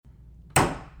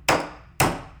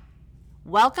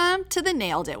Welcome to the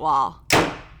Nailed It Wall.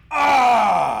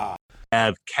 I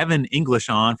have Kevin English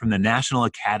on from the National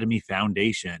Academy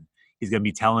Foundation. He's going to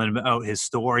be telling about his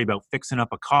story about fixing up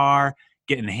a car,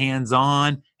 getting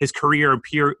hands-on, his career at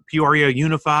Peoria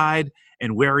Unified,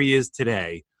 and where he is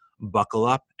today. Buckle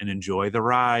up and enjoy the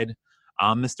ride.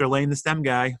 I'm Mr. Lane, the STEM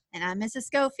guy. And I'm Mrs.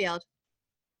 Scofield.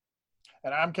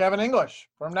 And I'm Kevin English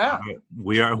from now.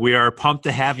 We are pumped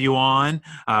to have you on.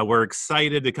 We're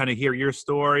excited to kind of hear your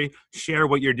story, share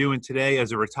what you're doing today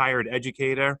as a retired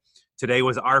educator. Today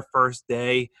was our first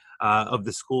day of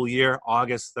the school year,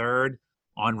 August 3rd,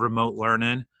 on remote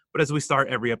learning. But as we start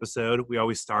every episode, we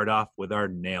always start off with our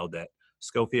nailed it.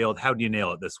 Scofield, how do you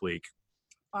nail it this week?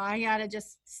 Well, I got to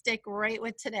just stick right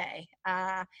with today.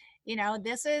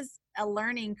 This is a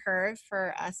learning curve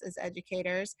for us as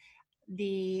educators.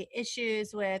 The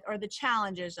issues with, or the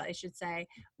challenges, I should say,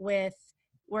 with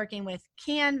working with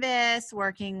Canvas,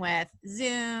 working with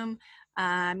Zoom,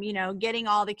 getting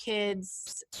all the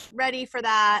kids ready for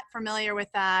that, familiar with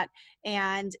that.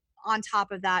 And on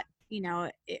top of that,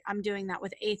 I'm doing that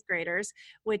with 8th graders,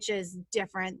 which is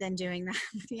different than doing that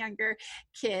with younger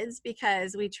kids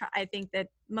because I think that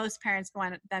most parents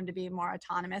want them to be more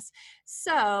autonomous.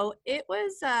 So it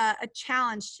was a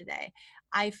challenge today.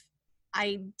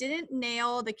 I didn't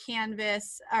nail the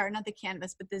Canvas, or not the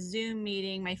Canvas, but the Zoom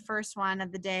meeting, my first one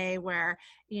of the day where,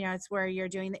 it's where you're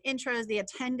doing the intros. The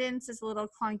attendance is a little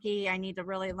clunky. I need to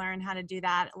really learn how to do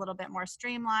that a little bit more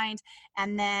streamlined.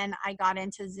 And then I got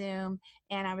into Zoom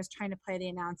and I was trying to play the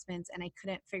announcements and I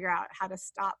couldn't figure out how to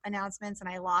stop announcements and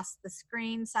I lost the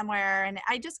screen somewhere. And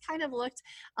I just kind of looked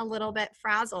a little bit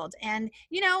frazzled. And,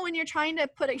 when you're trying to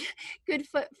put a good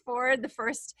foot forward the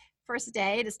first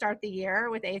day to start the year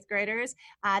with 8th graders,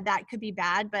 that could be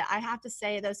bad. But I have to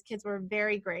say those kids were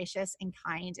very gracious and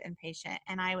kind and patient.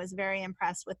 And I was very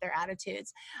impressed with their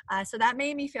attitudes. So that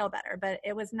made me feel better, but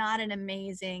it was not an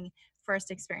amazing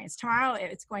first experience. Tomorrow,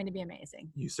 it's going to be amazing.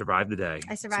 You survived the day.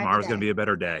 I survived Tomorrow's the day. going to be a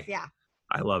better day. Yeah.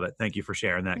 I love it. Thank you for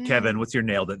sharing that. Kevin, what's your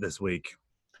nailed it this week?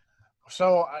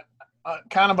 So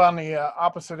kind of on the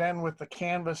opposite end with the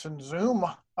Canvas and Zoom,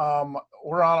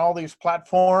 we're on all these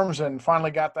platforms and finally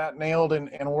got that nailed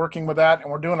and working with that.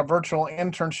 And we're doing a virtual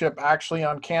internship actually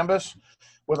on Canvas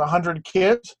with 100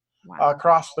 kids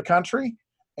across the country.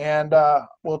 And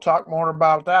we'll talk more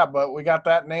about that, but we got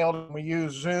that nailed. And we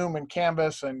use Zoom and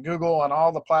Canvas and Google and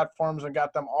all the platforms and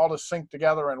got them all to sync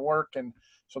together and work. And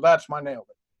so that's my nailed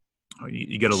it. Oh,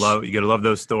 you gotta love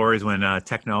those stories when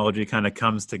technology kind of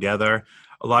comes together.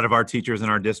 A lot of our teachers in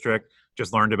our district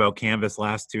just learned about Canvas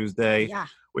last Tuesday. Yeah.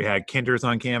 We had kinders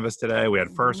on Canvas today. We had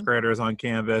first graders on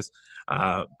Canvas,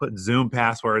 putting Zoom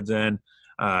passwords in.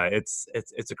 It's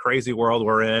a crazy world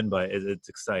we're in, but it's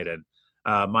exciting.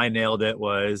 My nailed it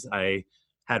was I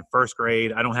had first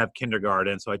grade. I don't have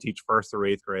kindergarten, so I teach 1st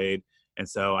through 8th grade. And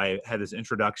so I had this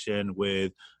introduction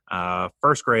with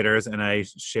first graders, and I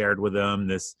shared with them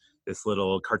this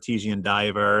little Cartesian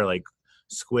diver, like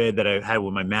squid that I had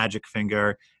with my magic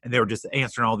finger. And they were just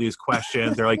answering all these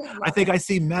questions. They're like, I think I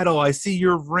see metal. I see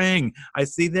your ring. I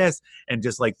see this. And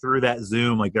just like through that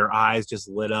Zoom, like their eyes just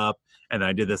lit up. And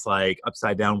I did this like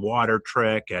upside down water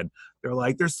trick. And they're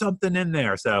like, there's something in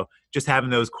there. So just having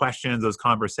those questions, those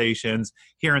conversations,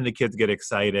 hearing the kids get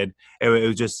excited. It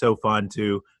was just so fun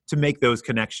to make those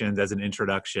connections as an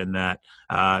introduction. That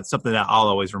something that I'll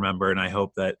always remember. And I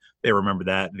hope that they remember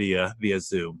that via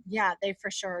Zoom. Yeah, they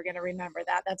for sure are going to remember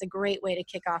that. That's a great way to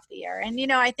kick off the year. And,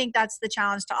 I think that's the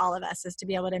challenge to all of us is to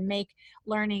be able to make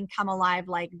learning come alive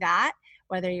like that,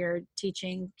 whether you're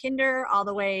teaching kinder all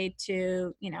the way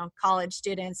to, college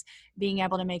students, being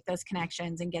able to make those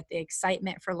connections and get the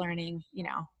excitement for learning,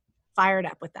 fired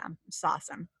up with them. It's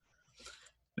awesome.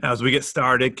 Now, as we get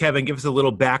started, Kevin, give us a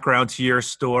little background to your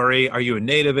story. Are you a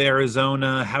native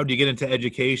Arizona? How did you get into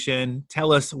education?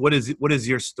 Tell us, what is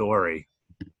your story?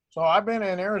 So I've been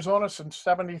in Arizona since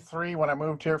 '73 when I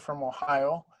moved here from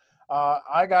Ohio.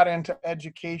 I got into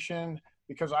education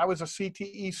because I was a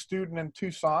CTE student in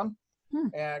Tucson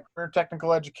and career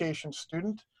technical education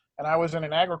student. And I was in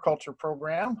an agriculture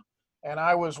program. And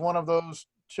I was one of those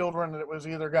children that was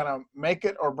either going to make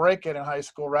it or break it in high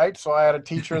school, right? So I had a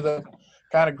teacher that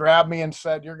kind of grabbed me and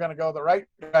said, you're going to go the right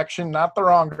direction, not the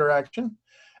wrong direction.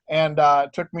 And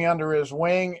took me under his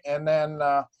wing. And then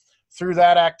through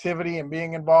that activity and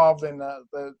being involved in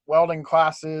the welding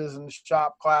classes and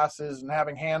shop classes and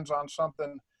having hands on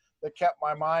something that kept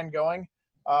my mind going,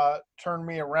 turned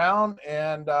me around.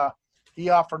 And he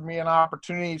offered me an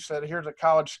opportunity. He said, here's a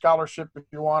college scholarship if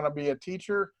you want to be a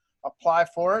teacher. Apply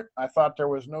for it. I thought there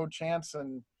was no chance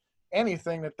in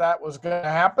anything that was going to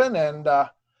happen. And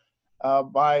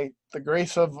By the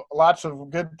grace of lots of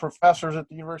good professors at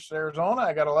the University of Arizona,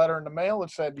 I got a letter in the mail that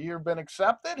said, "You've been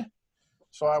accepted."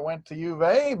 So I went to U of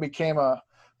A, became a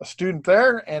student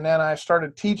there, and then I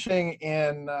started teaching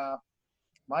in,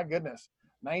 my goodness,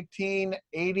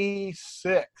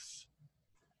 1986.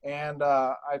 And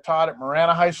I taught at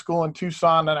Marana High School in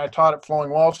Tucson, then I taught at Flowing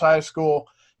Walls High School,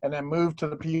 and then moved to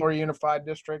the Peoria Unified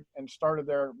District and started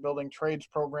their building trades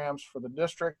programs for the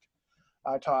district.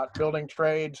 I taught building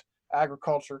trades,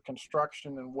 agriculture,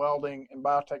 construction, and welding and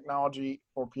biotechnology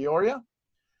for Peoria.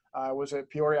 I was at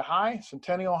Peoria High,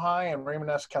 Centennial High, and Raymond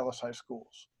S. Kellis High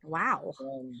Schools. Wow.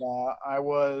 And I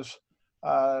was,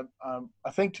 I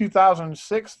think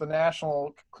 2006, the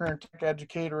National Career and Tech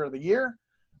Educator of the Year.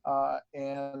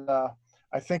 And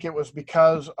I think it was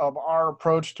because of our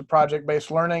approach to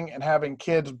project-based learning and having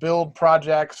kids build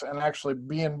projects and actually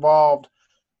be involved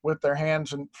with their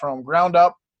hands from ground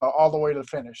up all the way to the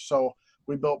finish. So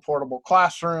we built portable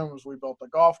classrooms, we built a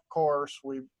golf course,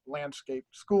 we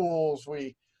landscaped schools,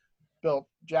 we built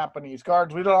Japanese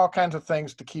gardens. We did all kinds of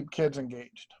things to keep kids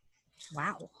engaged.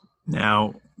 Wow.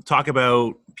 Now, talk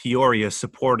about Peoria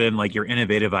supporting like your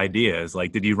innovative ideas.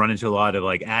 Like, did you run into a lot of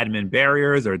like admin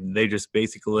barriers, or did they just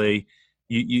basically,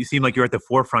 you seem like you're at the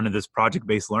forefront of this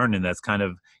project-based learning that's kind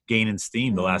of gaining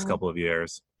steam the last couple of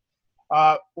years?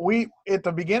 We, at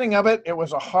the beginning of it, it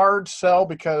was a hard sell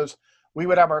because we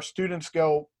would have our students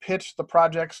go pitch the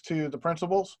projects to the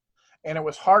principals, and it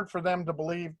was hard for them to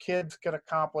believe kids could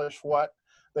accomplish what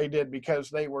they did because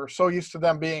they were so used to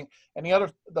them being, and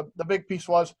the big piece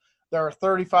was there are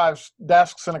 35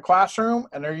 desks in a classroom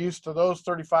and they're used to those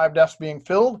 35 desks being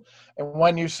filled. And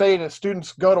when you say to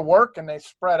students go to work and they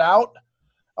spread out,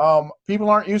 people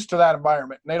aren't used to that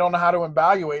environment. And they don't know how to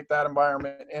evaluate that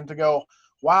environment and to go,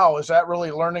 wow, is that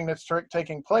really learning that's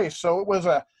taking place? So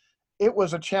it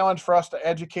was a challenge for us to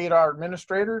educate our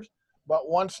administrators, but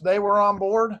once they were on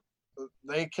board,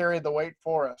 they carried the weight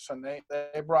for us, and they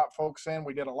brought folks in.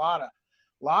 We did a lot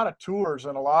of tours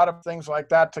and a lot of things like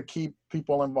that to keep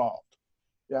people involved.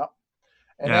 Yeah.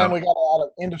 And then Now, we got a lot of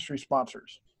industry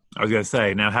sponsors. I was going to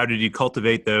say, now, how did you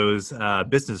cultivate those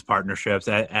business partnerships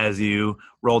as you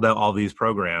rolled out all these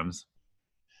programs?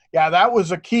 Yeah, that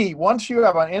was a key. Once you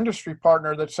have an industry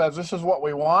partner that says this is what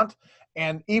we want,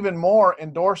 and even more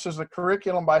endorses the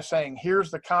curriculum by saying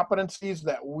here's the competencies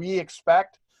that we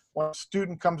expect when a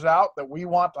student comes out that we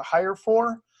want to hire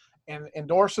for, and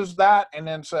endorses that, and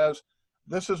then says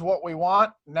this is what we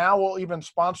want. Now we'll even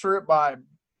sponsor it by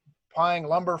buying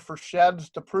lumber for sheds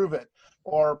to prove it,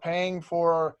 or paying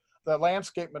for the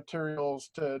landscape materials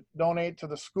to donate to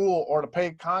the school, or to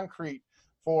pay concrete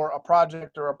for a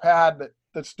project or a pad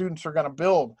that students are going to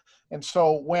build. And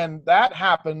so when that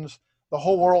happens, the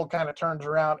whole world kind of turns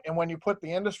around. And when you put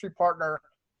the industry partner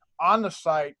on the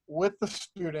site with the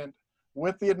student,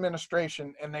 with the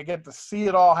administration, and they get to see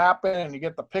it all happen, and you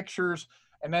get the pictures,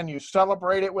 and then you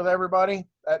celebrate it with everybody,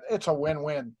 it's a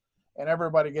win-win, and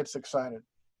everybody gets excited.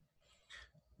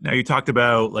 Now, you talked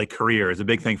about like careers. A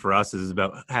big thing for us is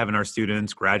about having our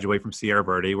students graduate from Sierra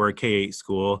Verde. We're a K-8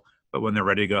 school, but when they're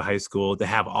ready to go to high school, to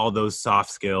have all those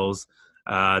soft skills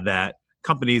that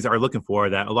companies are looking for,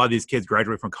 that a lot of these kids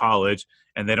graduate from college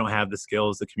and they don't have the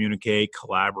skills to communicate,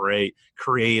 collaborate,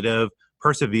 creative,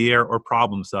 persevere, or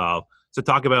problem solve. So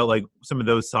talk about like some of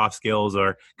those soft skills,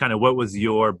 or kind of what was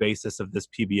your basis of this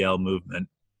PBL movement?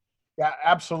 Yeah,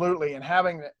 absolutely.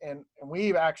 And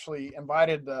we've actually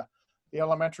invited the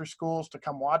elementary schools to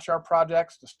come watch our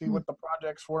projects, to see what the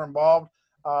projects were involved,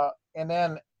 and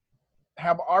then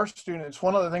have our students.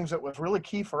 One of the things that was really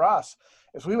key for us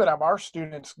is we would have our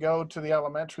students go to the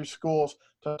elementary schools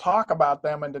to talk about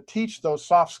them and to teach those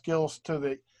soft skills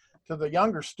to the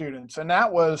younger students. And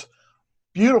that was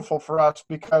beautiful for us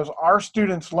because our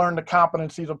students learned the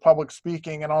competencies of public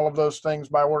speaking and all of those things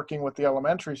by working with the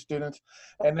elementary students.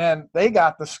 And then they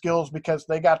got the skills because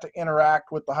they got to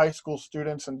interact with the high school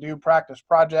students and do practice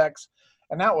projects.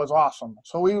 And that was awesome.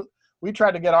 So we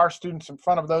tried to get our students in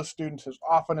front of those students as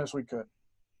often as we could.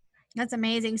 That's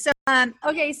amazing. So,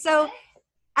 okay. So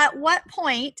at what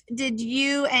point did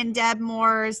you and Deb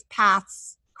Moore's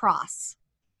paths cross?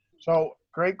 So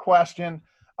great question.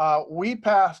 We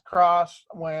passed cross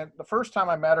when the first time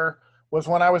I met her was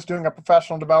when I was doing a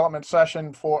professional development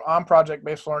session on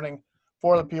project-based learning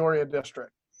for the Peoria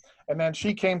district. And then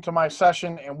she came to my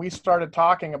session and we started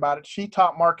talking about it. She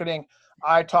taught marketing,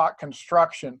 I taught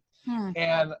construction.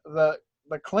 And the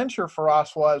clincher for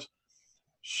us was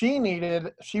she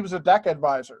was a deck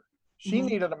advisor. She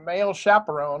needed a male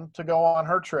chaperone to go on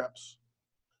her trips.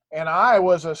 And I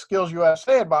was a Skills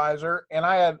USA advisor, and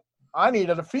I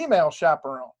needed a female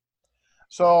chaperone.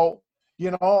 So,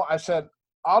 I said,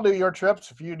 I'll do your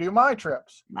trips if you do my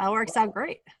trips. That works out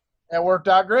great. It worked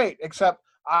out great, except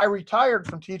I retired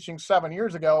from teaching 7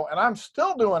 years ago, and I'm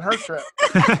still doing her trip.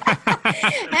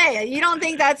 Hey, you don't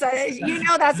think that's that's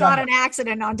No, not an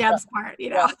accident on Deb's part,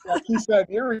 yeah, yeah. She said,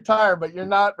 "You're retired, but you're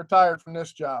not retired from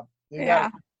this job. You got Yeah.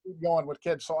 to keep going with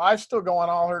kids." So I still go on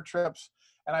all her trips,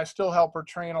 and I still help her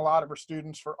train a lot of her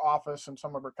students for office and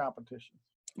some of her competitions.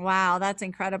 Wow, that's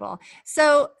incredible.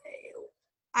 So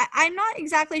I'm not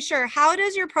exactly sure. How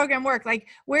does your program work? Like,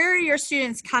 where are your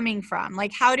students coming from?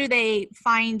 Like, how do they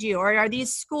find you? Or are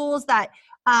these schools that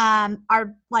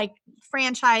are like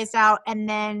franchised out and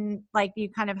then like you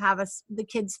kind of have the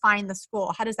kids find the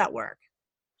school? How does that work?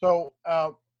 So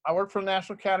I work for the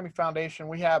National Academy Foundation.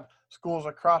 We have schools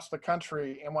across the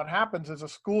country, and what happens is a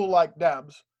school like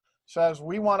Deb's says,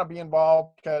 we want to be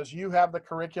involved because you have the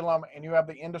curriculum and you have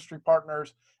the industry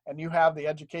partners and you have the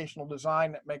educational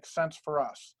design that makes sense for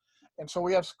us. And so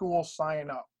we have schools sign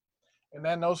up. And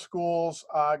then those schools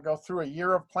go through a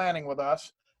year of planning with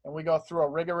us, and we go through a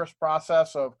rigorous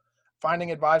process of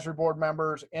finding advisory board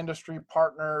members, industry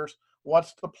partners.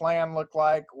 What's the plan look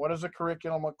like? What does the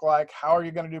curriculum look like? How are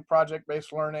you going to do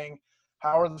project-based learning?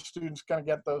 How are the students going to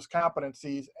get those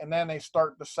competencies? And then they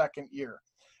start the second year.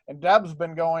 And Deb's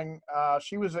been going,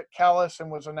 she was at Kellis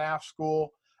and was a NAF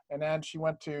school, and then she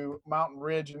went to Mountain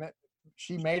Ridge, and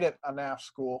she made it a NAF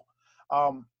school.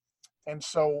 And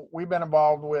so we've been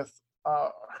involved with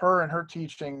her and her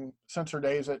teaching since her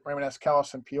days at Raymond S.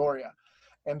 Kellis in Peoria.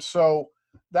 And so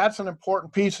that's an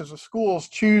important piece as the schools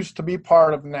choose to be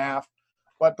part of NAF.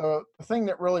 But the thing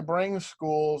that really brings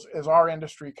schools is our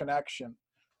industry connection.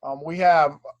 We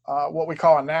have what we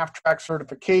call a NAF track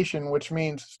certification, which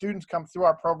means students come through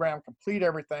our program, complete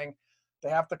everything. They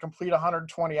have to complete a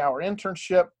 120-hour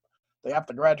internship. They have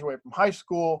to graduate from high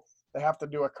school. They have to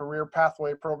do a career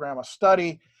pathway program of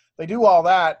study. They do all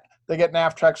that, they get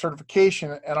NAF track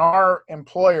certification, and our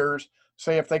employers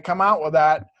say if they come out with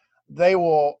that, they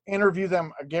will interview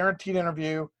them, a guaranteed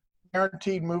interview,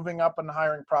 guaranteed moving up in the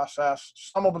hiring process.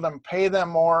 Some of them pay them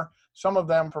more, some of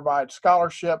them provide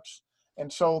scholarships,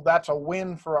 and so that's a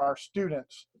win for our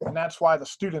students, and that's why the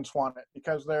students want it,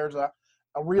 because there's a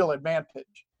real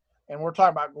advantage. And we're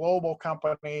talking about global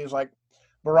companies like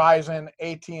Verizon,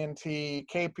 AT&T,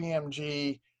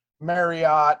 KPMG,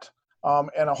 Marriott,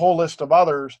 and a whole list of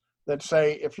others that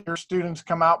say, if your students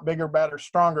come out bigger, better,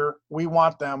 stronger, we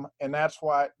want them. And that's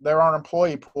why they're our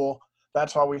employee pool.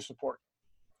 That's why we support.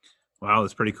 Wow,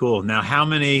 that's pretty cool. Now, how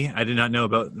many, I did not know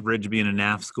about Ridge being a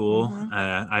NAF school.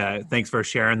 Mm-hmm. Thanks for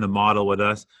sharing the model with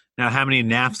us. Now, how many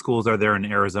NAF schools are there in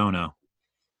Arizona?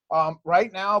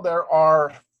 Right now, there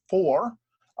are 4,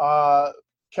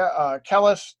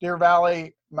 Kellis, Deer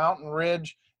Valley, Mountain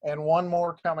Ridge, and one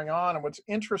more coming on. And what's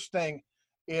interesting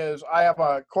is I have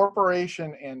a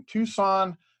corporation in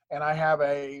Tucson, and I have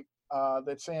a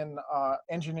that's in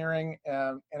engineering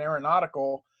and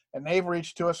aeronautical, and they've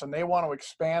reached to us and they want to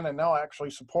expand, and they'll actually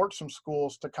support some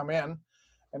schools to come in.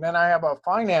 And then I have a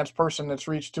finance person that's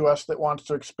reached to us that wants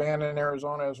to expand in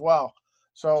Arizona as well.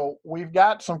 So we've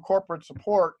got some corporate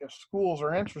support if schools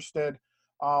are interested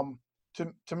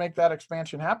to make that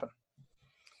expansion happen.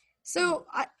 So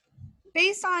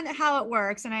based on how it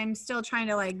works, and I'm still trying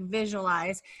to like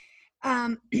visualize,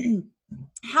 how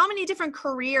many different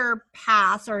career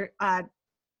paths or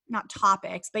not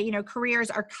topics, but careers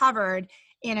are covered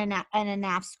in a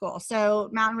NAF school? So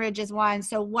Mountain Ridge is one.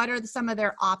 So what are some of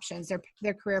their options,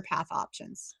 their career path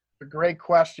options? A great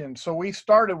question. So we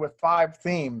started with 5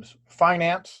 themes: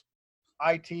 finance,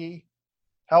 IT,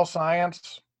 health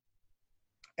science,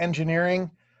 engineering,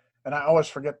 and I always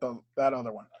forget that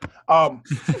other one.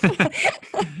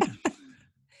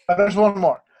 There's one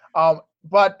more.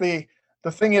 But the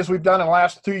thing is, we've done in the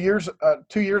last 2 years,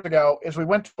 2 years ago, is we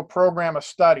went to a program of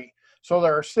study. So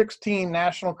there are 16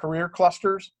 national career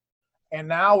clusters. And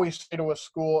now we say to a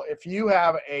school, if you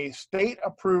have a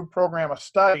state-approved program of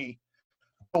study,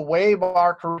 we'll waive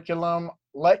our curriculum,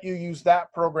 let you use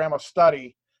that program of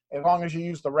study, as long as you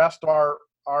use the rest of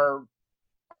our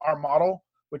model,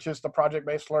 which is the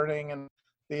project-based learning and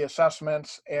the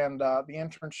assessments and the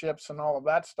internships and all of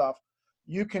that stuff.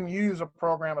 You can use a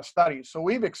program of study. So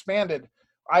we've expanded.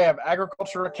 I have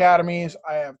agriculture academies,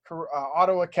 I have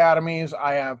auto academies,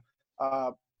 I have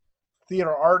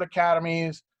theater art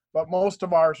academies, but most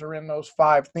of ours are in those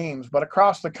 5 themes. But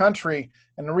across the country,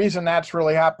 and the reason that's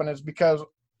really happened is because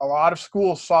a lot of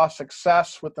schools saw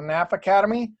success with the NAF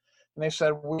Academy, and they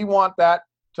said, we want that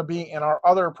to be in our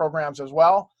other programs as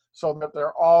well, so that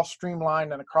they're all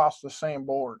streamlined and across the same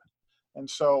board. And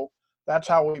so that's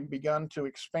how we've begun to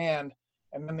expand.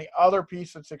 And then the other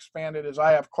piece that's expanded is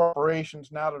I have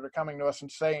corporations now that are coming to us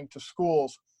and saying to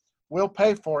schools, we'll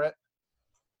pay for it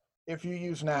if you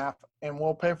use NAP, and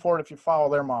we'll pay for it if you follow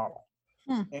their model.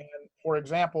 And for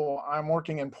example, I'm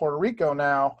working in Puerto Rico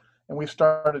now, and we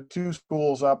started 2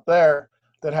 schools up there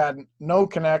that had no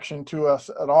connection to us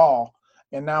at all.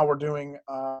 And now we're doing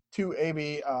 2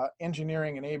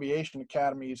 engineering and aviation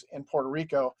academies in Puerto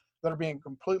Rico that are being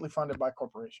completely funded by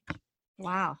corporations.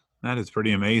 Wow. That is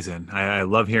pretty amazing. I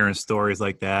love hearing stories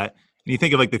like that. And you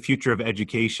think of like the future of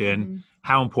education,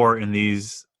 how important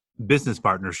these business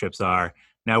partnerships are.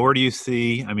 Now, where do you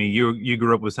see, I mean, you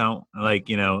grew up with sound like,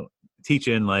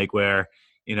 teaching like where,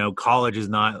 college is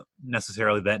not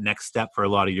necessarily that next step for a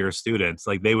lot of your students.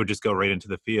 Like they would just go right into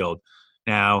the field.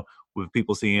 Now, with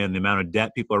people seeing the amount of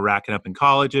debt people are racking up in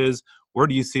colleges, where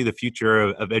do you see the future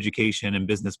of education and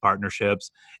business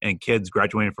partnerships and kids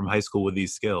graduating from high school with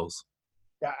these skills?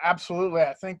 Yeah, absolutely.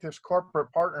 I think this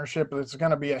corporate partnership is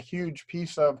going to be a huge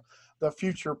piece of the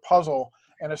future puzzle.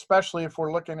 And especially if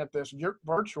we're looking at this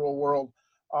virtual world,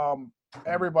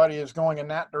 everybody is going in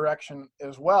that direction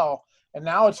as well. And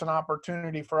now it's an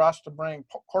opportunity for us to bring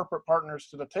corporate partners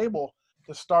to the table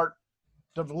to start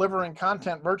delivering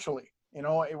content virtually.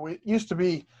 It used to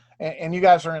be, and you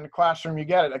guys are in the classroom, you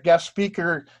get it, a guest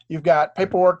speaker, you've got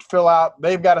paperwork to fill out,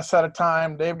 they've got to set a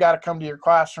time, they've got to come to your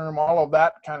classroom, all of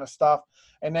that kind of stuff.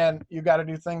 And then you've got to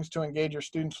do things to engage your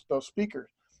students with those speakers.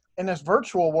 In this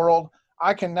virtual world,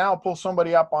 I can now pull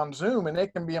somebody up on Zoom and they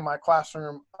can be in my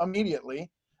classroom immediately,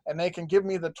 and they can give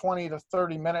me the 20 to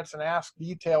 30 minutes and ask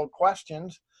detailed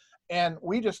questions. And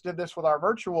we just did this with our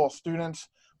virtual students.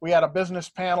 We had a business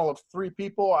panel of 3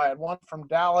 people. I had one from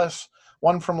Dallas,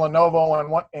 one from Lenovo, and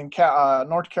one in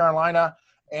North Carolina,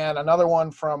 and another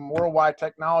one from Worldwide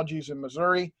Technologies in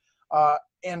Missouri.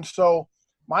 And so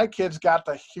my kids got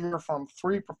to hear from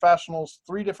 3 professionals,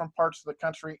 3 different parts of the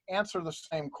country, answer the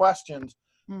same questions.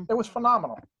 It was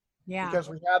phenomenal. Yeah. Because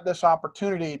we had this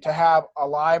opportunity to have a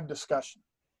live discussion.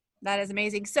 That is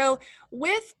amazing. So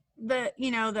with the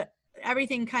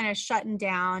everything kind of shutting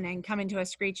down and coming to a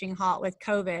screeching halt with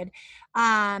COVID,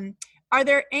 are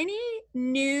there any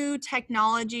new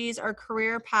technologies or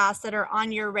career paths that are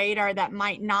on your radar that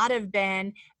might not have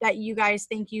been, that you guys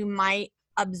think you might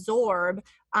absorb?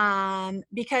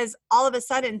 Because all of a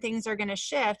sudden things are going to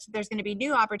shift. There's going to be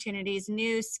new opportunities,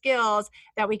 new skills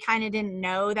that we kind of didn't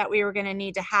know that we were going to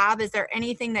need to have. Is there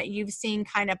anything that you've seen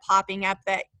kind of popping up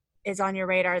that is on your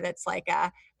radar that's like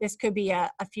this could be a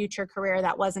future career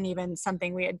that wasn't even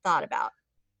something we had thought about?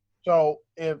 So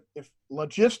if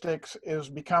logistics is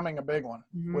becoming a big one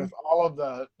with all of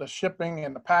the shipping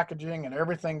and the packaging and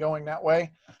everything going that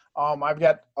way, I've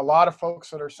got a lot of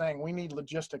folks that are saying we need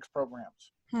logistics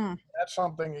programs. That's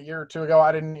something a year or 2 ago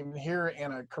I didn't even hear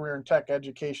in a career and tech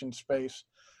education space,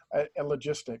 in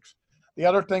logistics. The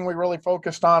other thing we really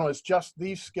focused on was just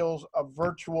these skills of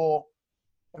virtual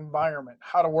environment,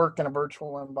 how to work in a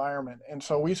virtual environment. And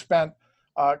so we spent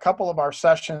a couple of our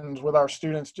sessions with our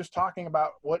students just talking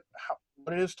about what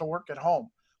it is to work at home,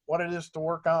 what it is to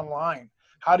work online.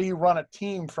 How do you run a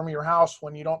team from your house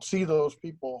when you don't see those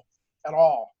people at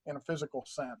all in a physical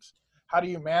sense? How do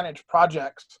you manage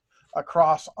projects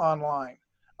across online?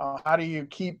 How do you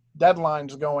keep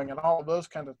deadlines going and all of those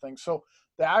kinds of things? So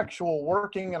the actual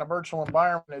working in a virtual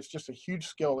environment is just a huge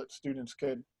skill that students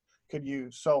could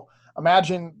use. So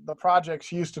imagine the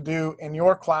projects you used to do in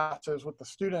your classes with the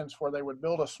students where they would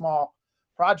build a small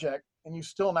project, and you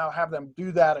still now have them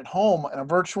do that at home in a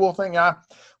virtual thing.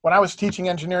 When I was teaching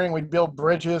engineering, we'd build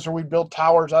bridges or we'd build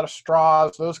towers out of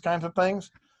straws, those kinds of things.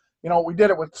 We did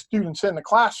it with students in the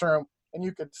classroom, and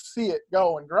you could see it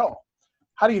go and grow.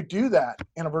 How do you do that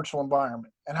in a virtual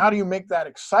environment? And how do you make that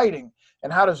exciting?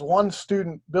 And how does one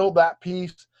student build that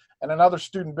piece and another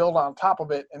student build on top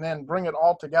of it and then bring it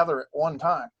all together at one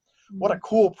time? What a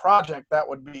cool project that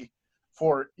would be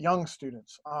for young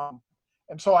students.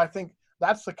 And so I think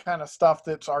that's the kind of stuff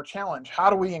that's our challenge. How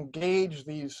do we engage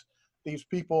these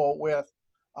people with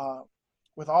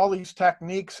all these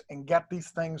techniques and get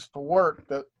these things to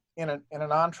work in a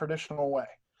non-traditional way?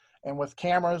 And with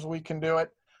cameras, we can do it.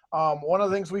 One of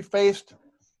the things we faced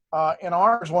in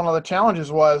ours, one of the challenges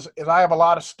is I have a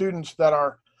lot of students that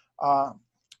are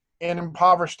in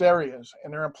impoverished areas,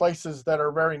 and they're in places that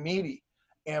are very needy.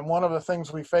 And one of the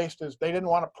things we faced is they didn't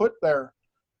want to put their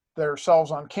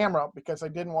selves on camera because they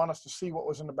didn't want us to see what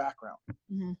was in the background.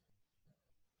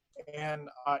 And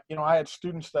I had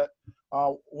students that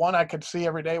one I could see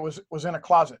every day was in a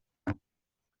closet,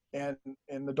 and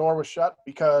the door was shut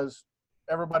because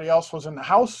everybody else was in the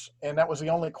house, and that was the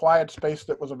only quiet space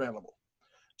that was available.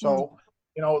 So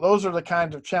those are the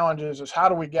kinds of challenges, is how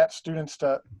do we get students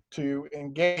to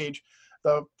engage.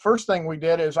 The first thing we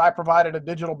did is I provided a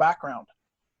digital background,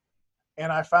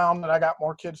 and I found that I got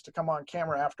more kids to come on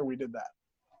camera after we did that.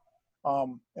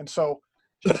 And so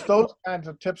just those kinds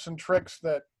of tips and tricks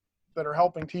that are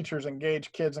helping teachers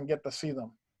engage kids and get to see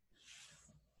them.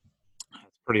 That's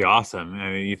pretty awesome.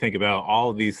 I mean, you think about all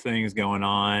of these things going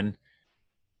on.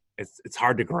 It's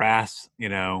hard to grasp,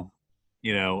 in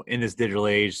this digital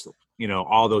age,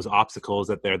 all those obstacles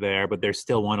that they're there, but they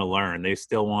still want to learn. They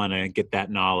still want to get that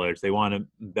knowledge. They want to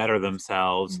better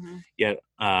themselves, yet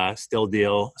still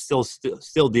dealing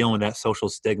with that social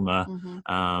stigma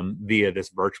via this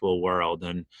virtual world.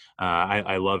 And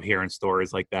I love hearing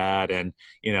stories like that, and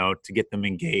to get them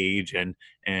engaged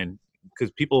and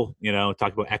because people,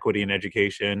 talk about equity in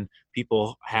education,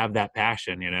 people have that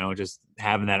passion, just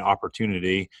having that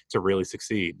opportunity to really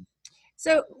succeed.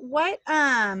 So what,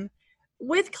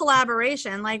 with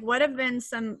collaboration, like what have been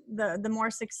some, the more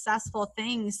successful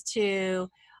things to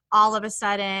all of a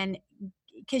sudden,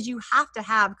 because you have to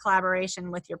have collaboration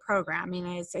with your program. I mean,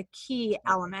 it's a key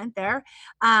element there.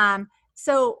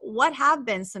 So what have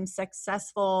been some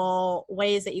successful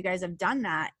ways that you guys have done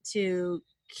that to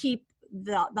keep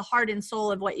the heart and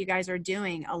soul of what you guys are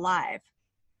doing alive?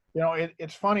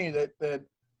 It's funny that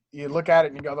you look at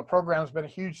it and you go, the program's been a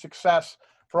huge success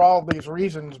for all these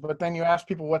reasons, but then you ask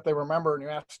people what they remember and you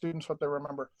ask students what they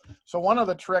remember. So one of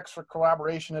the tricks for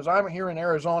collaboration is, I'm here in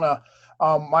Arizona.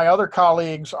 My other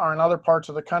colleagues are in other parts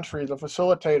of the country, the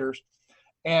facilitators.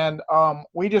 And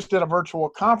we just did a virtual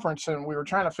conference, and we were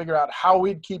trying to figure out how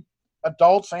we'd keep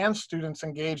adults and students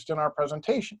engaged in our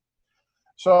presentation.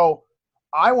 So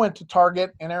I went to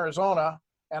Target in Arizona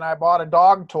and I bought a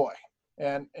dog toy,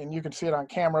 and you can see it on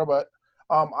camera, but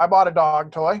I bought a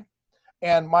dog toy,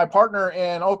 and my partner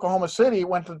in Oklahoma City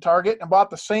went to Target and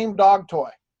bought the same dog toy.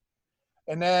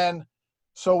 And then,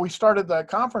 so we started the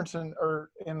conference in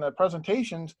the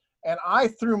presentations, and I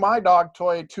threw my dog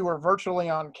toy to her virtually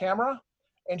on camera,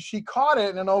 and she caught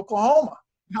it in Oklahoma.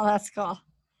 Oh, that's cool.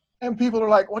 And people are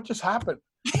like, what just happened?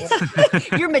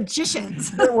 You're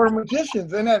magicians. We're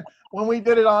magicians. And then when we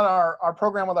did it on our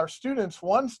program with our students,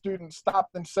 one student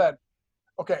stopped and said,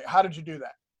 okay, how did you do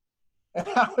that? And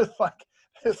I was like,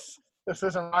 this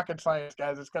isn't rocket science,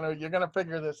 guys. You're gonna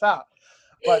figure this out.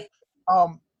 But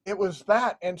it was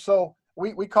that. And so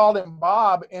we called him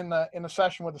Bob in the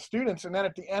session with the students. And then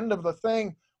at the end of the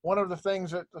thing, one of the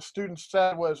things that the students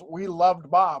said was, we loved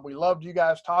Bob. We loved you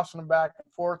guys tossing him back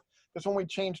and forth. Because when we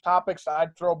changed topics,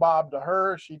 I'd throw Bob to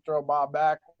her, she'd throw Bob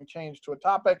back. We changed to a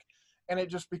topic, and it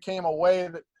just became a way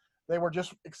that they were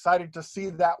just excited to see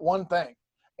that one thing.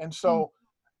 And so,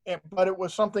 but it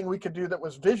was something we could do that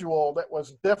was visual, that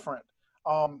was different.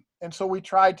 And so we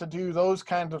tried to do those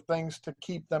kinds of things to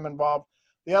keep them involved.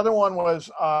 The other one was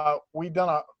we done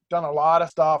a lot of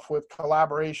stuff with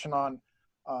collaboration on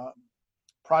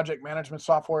project management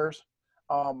softwares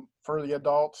for the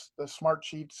adults, the smart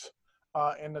sheets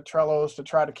and the Trellos, to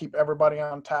try to keep everybody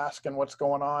on task and what's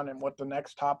going on and what the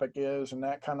next topic is and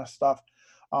that kind of stuff.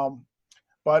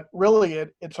 But really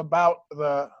it's about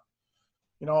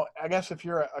I guess if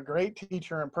you're a great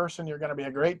teacher in person, you're going to be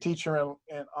a great teacher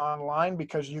in online,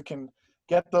 because you can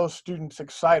get those students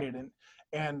excited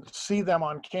and see them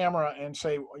on camera and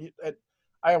say,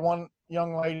 I had one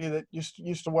young lady that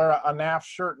used to wear a NAF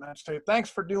shirt, and I'd say, thanks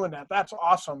for doing that. That's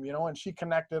awesome. And she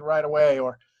connected right away.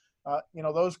 Or,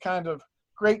 those kinds of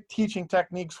great teaching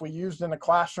techniques we used in the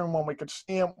classroom when we could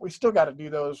see them. We still got to do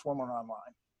those when we're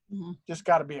online. You just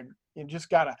got to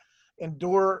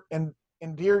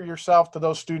endear yourself to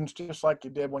those students, just like you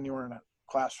did when you were in a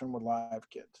classroom with live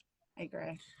kids. I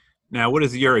agree. Now, what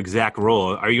is your exact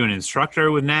role? Are you an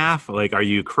instructor with NAF? Like, are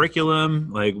you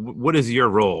curriculum? Like, what is your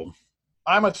role?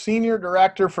 I'm a senior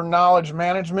director for knowledge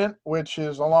management, which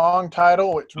is a long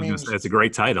title, which means that's a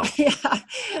great title. Yeah,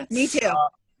 me too.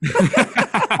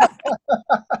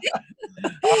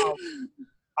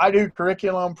 I do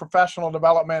curriculum, professional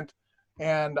development,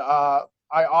 and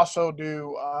I also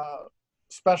do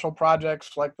special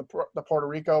projects like the Puerto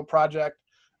Rico project,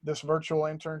 this virtual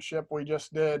internship we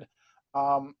just did.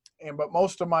 But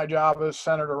most of my job is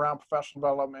centered around professional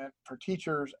development for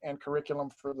teachers and curriculum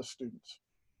for the students.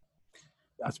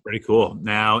 That's pretty cool.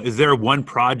 Now, is there one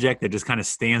project that just kind of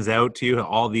stands out to you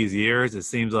all these years? It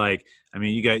seems like,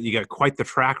 you got quite the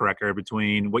track record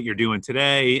between what you're doing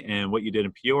today and what you did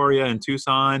in Peoria and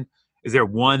Tucson. Is there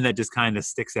one that just kind of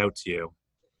sticks out to you?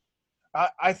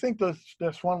 I think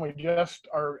this one we just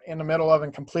are in the middle of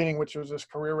and completing, which was this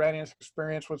career readiness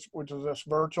experience, which was this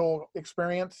virtual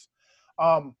experience.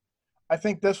 I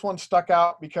think this one stuck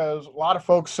out because a lot of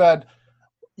folks said,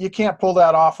 you can't pull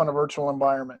that off in a virtual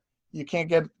environment. You can't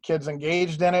get kids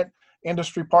engaged in it.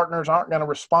 Industry partners aren't going to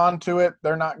respond to it.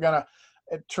 They're not going to.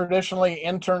 Traditionally,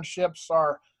 internships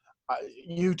are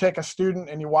you take a student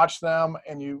and you watch them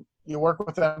and you work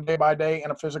with them day by day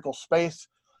in a physical space.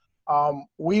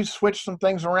 We've switched some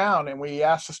things around, and we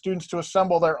asked the students to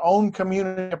assemble their own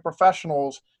community of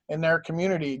professionals in their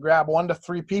community, grab 1 to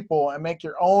 3 people and make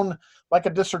your own, like a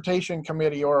dissertation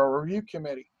committee or a review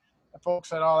committee. And folks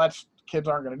said, oh, kids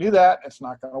aren't going to do that. It's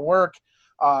not going to work.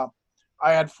 I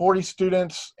had 40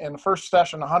 students in the first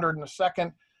session, 100 in the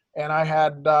second, and I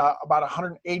had about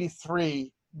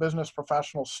 183 business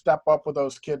professionals step up with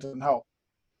those kids and help.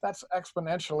 That's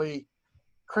exponentially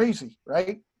crazy,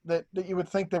 right? That you would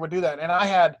think they would do that. And I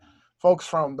had folks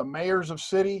from the mayors of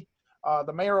city,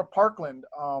 the mayor of Parkland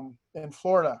in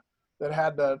Florida that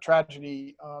had the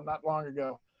tragedy not long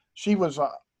ago. She was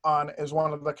on as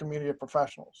one of the community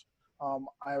professionals.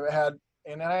 I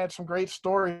had some great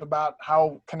stories about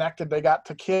how connected they got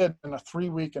to kids in a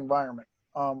 3-week environment.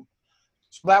 So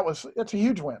it's a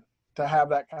huge win to have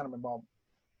that kind of involvement.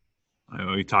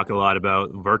 We talk a lot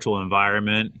about virtual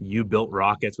environment. You built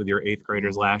rockets with your 8th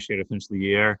graders last year to finish the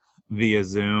year via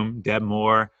Zoom. Deb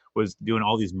Moore was doing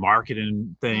all these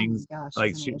marketing things. Oh my gosh,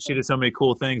 like she did so many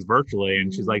cool things virtually,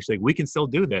 and she's like, we can still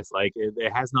do this. Like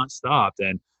it has not stopped.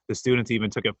 And the students even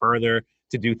took it further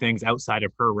to do things outside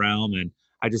of her realm. And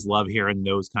I just love hearing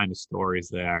those kind of stories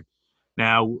there.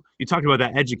 Now, you talked about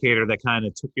that educator that kind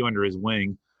of took you under his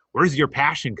wing. Where does your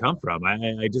passion come from?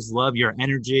 I just love your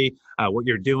energy, what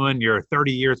you're doing. You're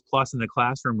 30 years plus in the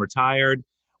classroom, retired.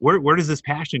 Where does this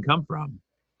passion come from?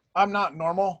 I'm not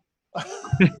normal.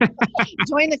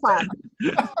 Join the club.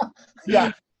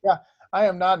 Yeah. I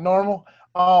am not normal.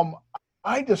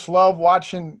 I just love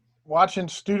watching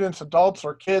students, adults,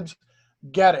 or kids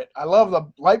get it. I love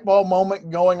the light bulb moment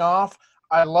going off.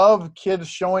 I love kids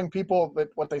showing people that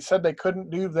what they said they couldn't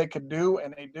do, they could do,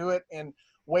 and they do it in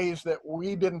ways that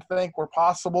we didn't think were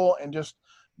possible, and just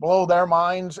blow their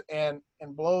minds and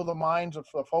blow the minds of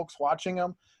the folks watching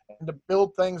them, and to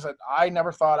build things that I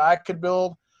never thought I could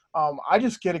build. I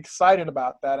just get excited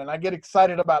about that, and I get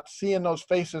excited about seeing those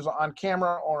faces on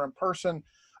camera or in person,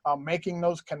 making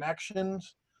those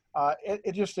connections.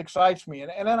 It just excites me,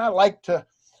 and then I like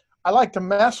to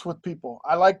mess with people.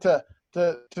 I like to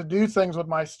do things with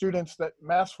my students that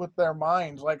mess with their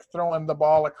minds, like throwing the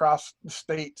ball across the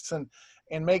states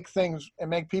and make things and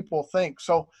make people think.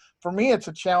 So for me, it's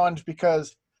a challenge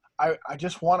because I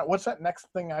just want what's that next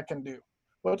thing I can do?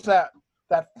 What's that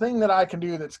thing that I can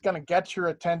do that's going to get your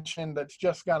attention, that's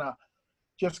just going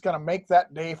to make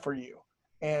that day for you?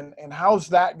 And how's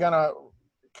that going to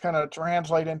kind of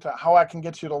translate into how I can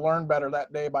get you to learn better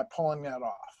that day by pulling that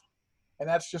off? And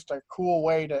that's just a cool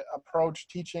way to approach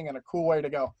teaching, and a cool way to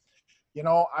go.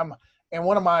 And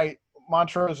one of my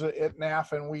mantras at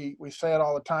NAF, and we say it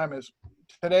all the time, is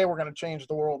today we're going to change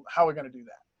the world. How are we going to do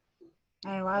that?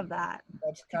 I love that.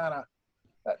 That's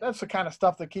the kind of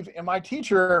stuff that keeps. And my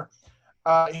teacher,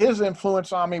 his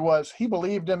influence on me was he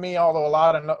believed in me, although a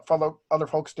lot of other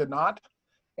folks did not,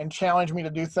 and challenged me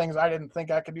to do things I didn't think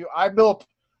I could do. I built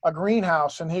a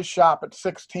greenhouse in his shop at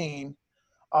 16.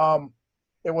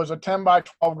 It was a 10 by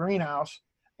 12 greenhouse,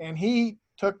 and he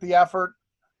took the effort,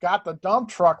 got the dump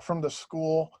truck from the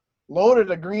school, loaded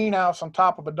a greenhouse on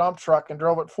top of a dump truck, and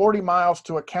drove it 40 miles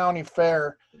to a county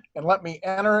fair and let me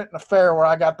enter it in a fair where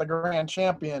I got the grand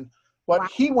champion. But wow,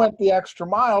 he went the extra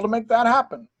mile to make that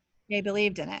happen. They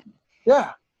believed in it.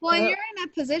 Yeah. Well, and you're in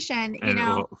that position,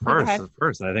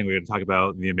 First, I think we got to talk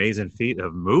about the amazing feat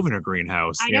of moving a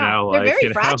greenhouse. I know. They're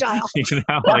very fragile.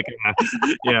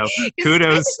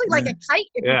 Kudos. It's like a kite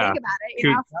if you think about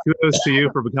it. Kudos to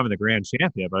you for becoming the grand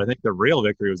champion. But I think the real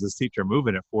victory was this teacher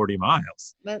moving it 40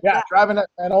 miles. Driving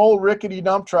an old rickety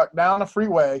dump truck down a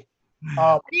freeway.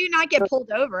 How do you not get pulled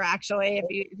over, actually,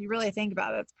 if you really think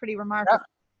about it? It's pretty remarkable.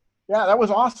 Yeah, that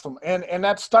was awesome. And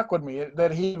that stuck with me,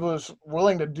 that he was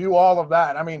willing to do all of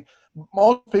that. I mean,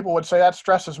 most people would say that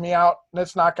stresses me out and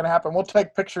it's not going to happen. We'll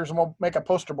take pictures and we'll make a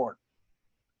poster board.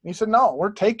 And he said, no,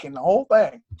 we're taking the whole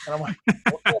thing. And I'm like,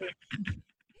 okay.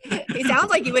 It sounds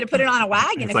like you would have put it on a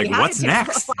wagon. It's if like, you had what's to.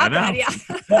 next? I know.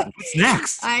 What's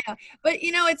next? I know. But,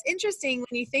 it's interesting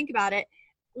when you think about it.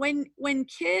 When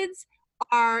kids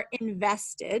are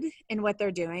invested in what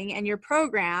they're doing, and your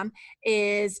program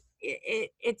is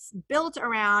it's built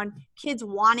around kids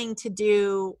wanting to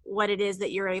do what it is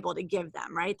that you're able to give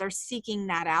them, right? They're seeking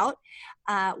that out.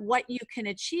 What you can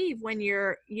achieve when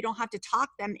you don't have to talk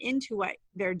them into what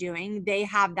they're doing. They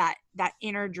have that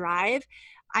inner drive.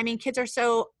 I mean, kids are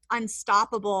so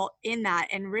unstoppable in that.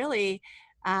 And really,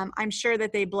 I'm sure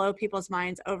that they blow people's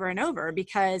minds over and over,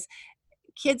 because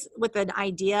kids with an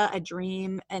idea, a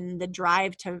dream, and the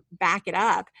drive to back it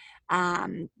up,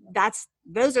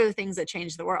 those are the things that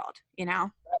change the world, you know?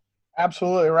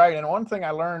 Absolutely right. And one thing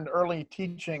I learned early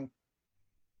teaching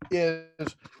is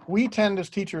we tend as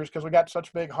teachers, because we got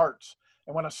such big hearts,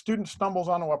 and when a student stumbles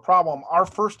onto a problem, our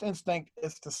first instinct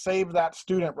is to save that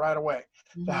student right away,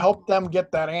 to help them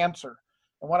get that answer.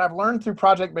 And what I've learned through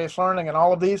project-based learning and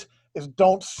all of these is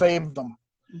don't save them.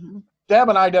 Deb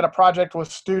and I did a project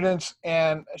with students,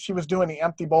 and she was doing the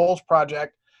Empty Bowls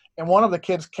project, and one of the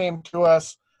kids came to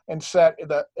us and said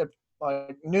that at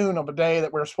like noon of a day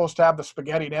that we were supposed to have the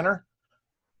spaghetti dinner,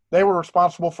 they were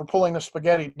responsible for pulling the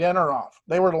spaghetti dinner off.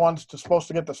 They were the ones supposed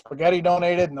to get the spaghetti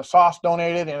donated and the sauce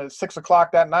donated, and at 6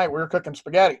 o'clock that night, we were cooking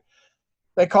spaghetti.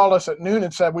 They called us at noon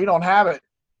and said, we don't have it.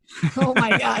 Oh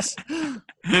my gosh. And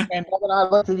Deb and I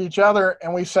looked at each other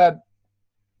and we said,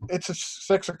 it's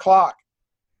 6 o'clock.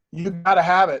 You got to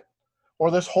have it,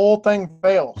 or this whole thing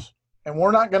fails. And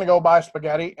we're not going to go buy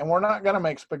spaghetti, and we're not going to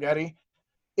make spaghetti.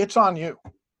 It's on you.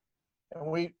 And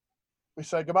we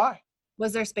said goodbye.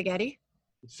 Was there spaghetti?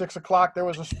 6 o'clock, there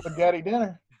was a spaghetti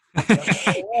dinner.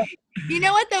 You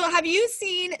know what though? Have you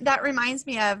seen, that reminds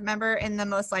me of, remember in The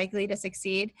Most Likely to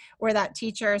Succeed, where that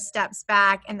teacher steps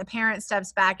back and the parent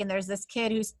steps back, and there's this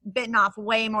kid who's bitten off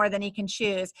way more than he can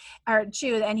chew,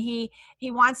 and he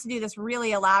wants to do this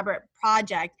really elaborate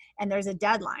project, and there's a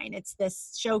deadline. It's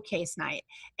this showcase night,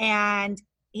 and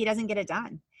he doesn't get it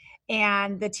done.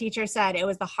 And the teacher said it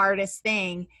was the hardest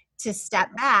thing to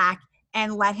step back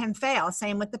and let him fail.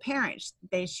 Same with the parents.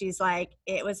 She's like,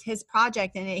 it was his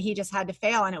project and he just had to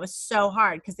fail. And it was so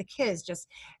hard because the kid is just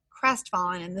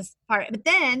crestfallen in this part. But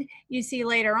then you see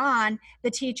later on,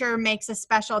 the teacher makes a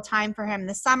special time for him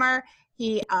this summer.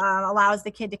 He allows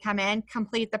the kid to come in,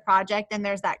 complete the project, and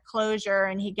there's that closure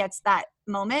and he gets that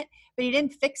moment, but he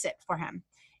didn't fix it for him.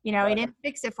 You know, he didn't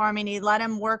fix it for him, and he let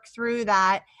him work through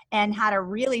that and had a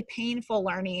really painful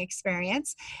learning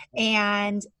experience.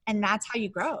 And that's how you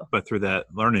grow. But through that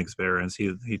learning experience,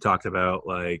 he talked about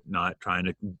like not trying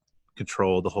to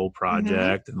control the whole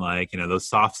project and like, you know, those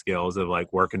soft skills of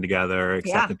like working together,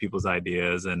 accepting people's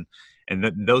ideas. And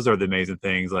those are the amazing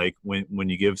things. Like when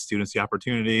you give students the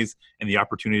opportunities and the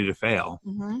opportunity to fail.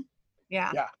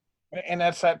 Yeah. And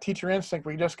that's that teacher instinct.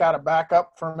 We just got to back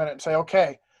up for a minute and say,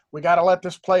 okay, we got to let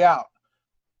this play out.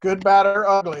 Good, bad, or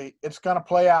ugly, it's going to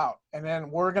play out. And then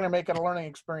we're going to make it a learning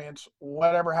experience,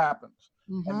 whatever happens.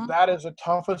 And that is the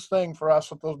toughest thing for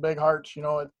us with those big hearts. You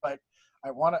know, it's like,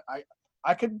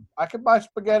 I could buy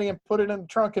spaghetti and put it in the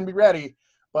trunk and be ready.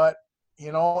 But,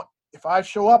 you know, if I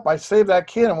show up, I save that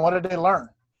kid, and what did they learn?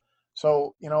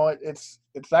 So, you know, it's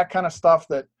that kind of stuff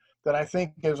that I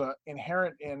think is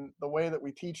inherent in the way that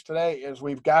we teach today, is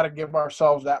we've got to give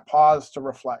ourselves that pause to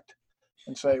reflect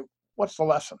and say, what's the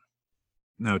lesson?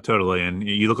 No, totally. And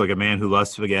you look like a man who loves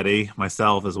spaghetti.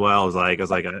 Myself as well. I was like,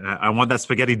 I want that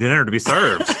spaghetti dinner to be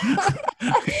served,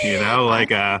 you know,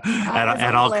 like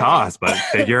at all costs, but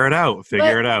figure it out.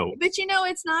 But you know,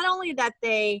 it's not only that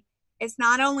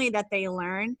they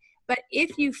learn, but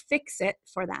if you fix it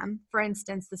for them, for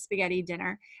instance, the spaghetti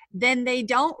dinner, then they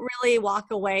don't really walk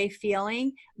away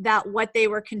feeling that what they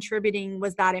were contributing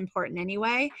was that important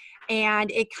anyway.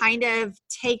 And it kind of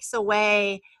takes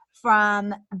away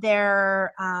from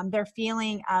their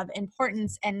feeling of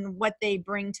importance and what they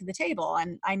bring to the table.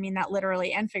 And I mean that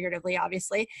literally and figuratively,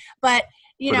 obviously. But,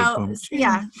 you know,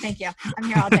 yeah, thank you. I'm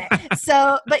here all day.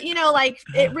 So, but, you know, like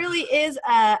it really is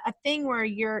a thing where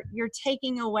you're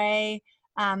taking away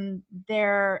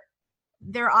their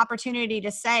opportunity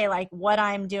to say like what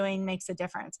I'm doing makes a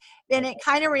difference. Then it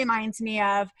kind of reminds me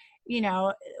of, you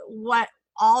know, what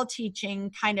all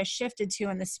teaching kind of shifted to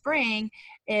in the spring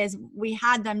is we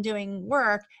had them doing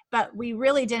work, but we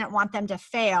really didn't want them to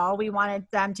fail. We wanted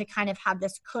them to kind of have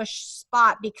this cush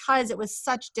spot because it was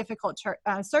such difficult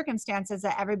circumstances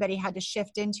that everybody had to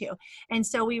shift into. And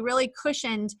so we really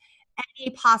cushioned any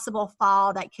possible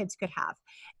fall that kids could have.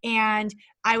 And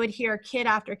I would hear kid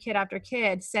after kid after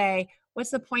kid say,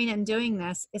 what's the point in doing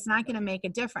this? It's not going to make a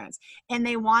difference. And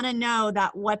they want to know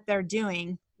that what they're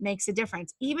doing makes a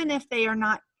difference, even if they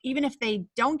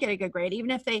don't get a good grade,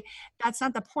 that's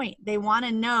not the point. They want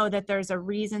to know that there's a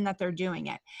reason that they're doing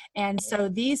it. And so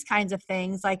these kinds of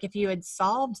things, like if you had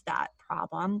solved that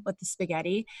problem with the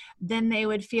spaghetti, then they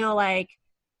would feel like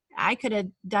I could have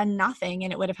done nothing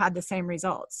and it would have had the same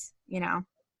results, you know?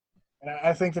 And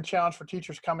I think the challenge for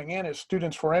teachers coming in is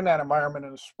students were in that environment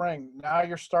in the spring. Now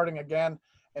you're starting again,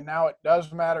 and now it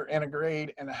does matter in a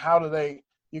grade. And how do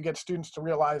you get students to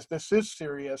realize this is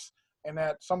serious, and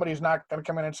that somebody's not going to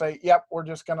come in and say, yep, we're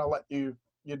just going to let you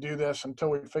do this until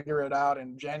we figure it out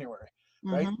in January,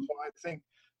 right? So I think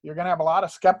you're going to have a lot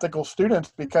of skeptical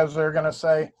students because they're going to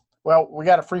say, well, we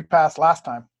got a free pass last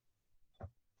time.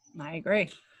 I agree.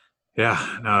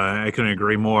 Yeah, no, I couldn't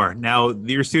agree more. Now,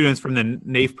 your students from the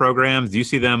NAIF programs, do you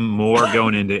see them more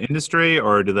going into industry,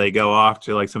 or do they go off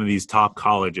to like some of these top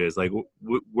colleges? Like,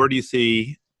 where do you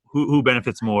see who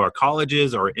benefits more,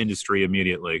 colleges or industry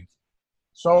immediately?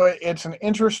 So it's an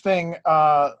interesting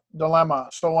dilemma.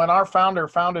 So when our founder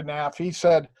founded NAF, he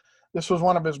said this was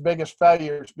one of his biggest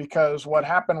failures because what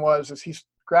happened is he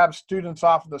grabbed students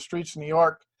off of the streets of New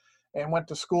York and went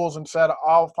to schools and said,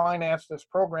 I'll finance this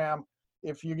program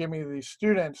if you give me these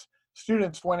students.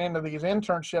 Students went into these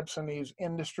internships in these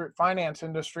finance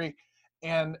industry,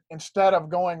 and instead of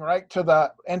going right to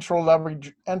the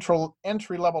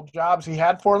entry level jobs he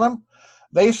had for them,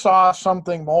 they saw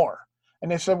something more. And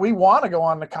they said, we want to go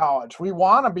on to college. We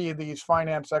want to be these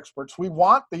finance experts. We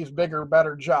want these bigger,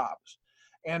 better jobs.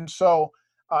 And so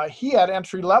he had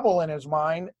entry level in his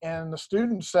mind. And the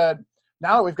student said,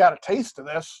 now that we've got a taste of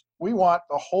this, we want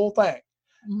the whole thing.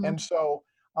 Mm-hmm. And so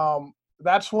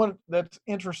that's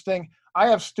interesting. I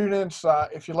have students,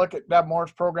 if you look at Deb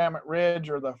Moore's program at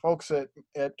Ridge or the folks at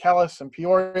Kellis and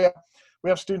Peoria, we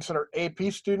have students that are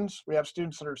AP students. We have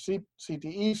students that are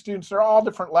CTE students. They're all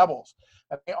different levels.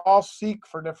 And they all seek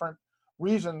for different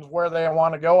reasons where they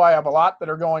want to go. I have a lot that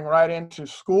are going right into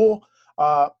school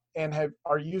and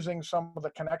are using some of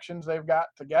the connections they've got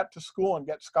to get to school and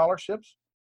get scholarships.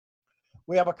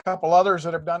 We have a couple others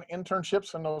that have done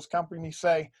internships, and those companies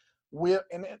say,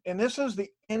 and this is the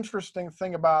interesting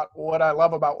thing about what I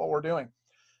love about what we're doing,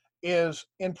 is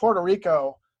in Puerto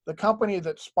Rico, the company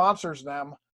that sponsors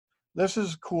them, this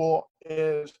is cool,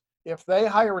 is if they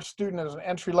hire a student as an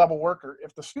entry-level worker,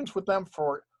 if the student's with them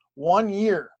for 1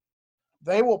 year,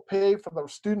 they will pay for the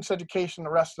student's education the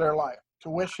rest of their life,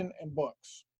 tuition and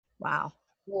books. Wow.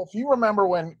 Well, if you remember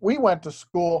when we went to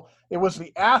school, it was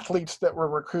the athletes that were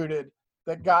recruited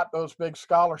that got those big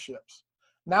scholarships.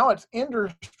 Now it's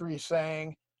industry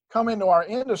saying, come into our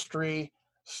industry,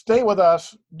 stay with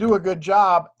us, do a good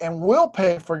job, and we'll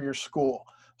pay for your school.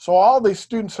 So all these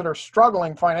students that are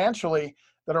struggling financially,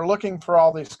 that are looking for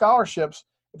all these scholarships,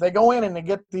 if they go in and they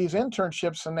get these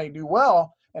internships and they do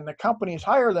well, and the companies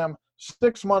hire them,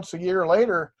 6 months, a year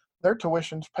later, their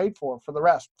tuition's paid for the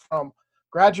rest, from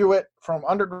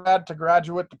undergrad to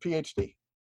graduate to PhD.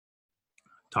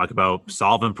 Talk about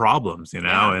solving problems, and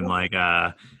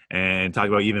and talk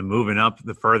about even moving up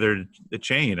the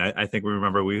chain. I think we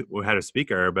remember we had a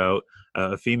speaker about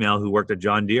a female who worked at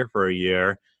John Deere for a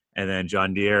year, and then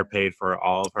John Deere paid for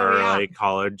all of her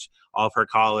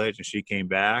college, and she came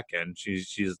back and she's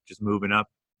just moving up,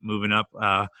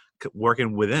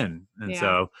 working within. And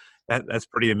so that's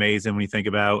pretty amazing when you think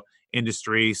about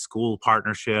industry, school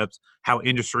partnerships, how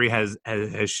industry has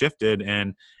shifted,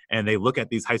 and they look at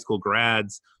these high school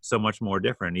grads so much more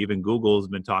different. Even Google's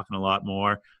been talking a lot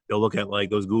more. They'll look at like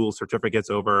those Google certificates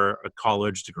over a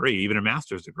college degree, even a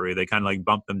master's degree. They kind of like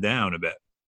bump them down a bit.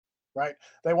 Right.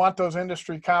 They want those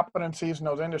industry competencies and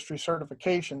those industry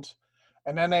certifications.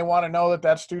 And then they want to know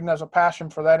that student has a passion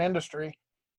for that industry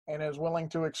and is willing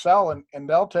to excel, and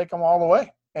they'll take them all the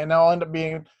way. And they'll end up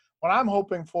being, what I'm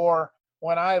hoping for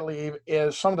when I leave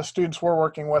is some of the students we're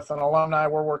working with and alumni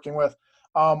we're working with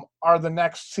are the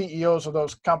next CEOs of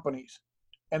those companies.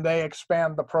 And they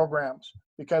expand the programs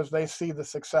because they see the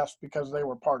success because they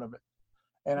were part of it.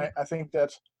 And I think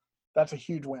that's a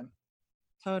huge win.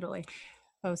 Totally.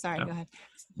 Oh, sorry. Go ahead.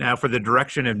 Now, for the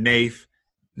direction of NAIF,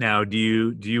 now do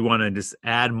you want to just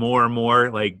add more and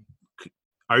more? Like,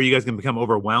 are you guys going to become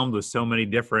overwhelmed with so many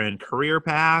different career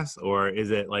paths, or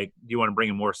is it like, do you want to bring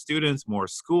in more students, more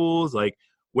schools? Like,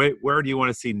 where do you want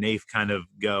to see NAIF kind of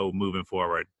go moving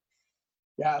forward?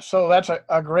 Yeah, so that's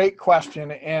a great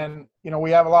question, and we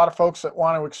have a lot of folks that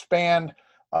want to expand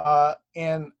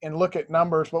and look at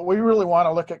numbers, but we really want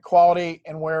to look at quality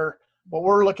and what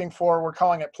we're looking for. We're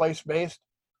calling it place-based.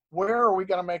 Where are we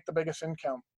going to make the biggest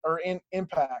income or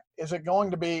impact? Is it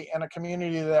going to be in a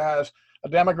community that has a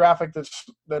demographic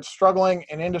that's struggling,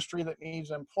 an industry that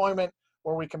needs employment,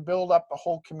 where we can build up the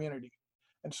whole community?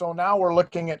 And so now we're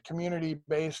looking at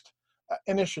community-based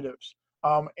initiatives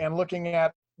and looking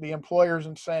at the employers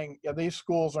and saying, yeah, these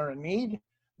schools are in need,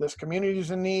 this community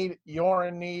is in need, you're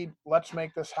in need, let's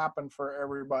make this happen for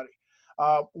everybody.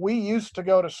 We used to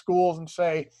go to schools and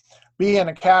say, be an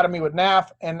academy with NAF,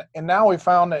 and now we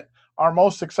found that our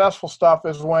most successful stuff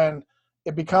is when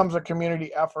it becomes a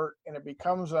community effort and it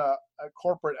becomes a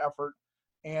corporate effort,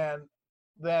 and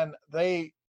then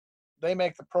they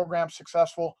make the program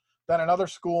successful. Then another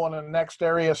school in the next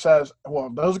area says, well,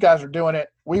 those guys are doing it,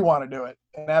 we want to do it.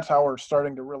 And that's how we're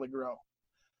starting to really grow.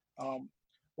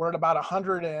 we're at about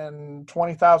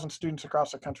 120,000 students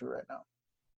across the country right now.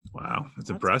 Wow,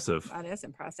 that's impressive. That is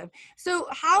impressive. So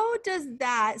how does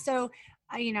that,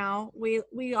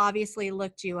 we obviously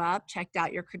looked you up, checked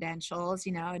out your credentials,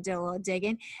 did a little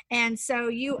digging. And so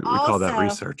you We call that also,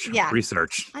 research. yeah,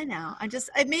 Research. I know.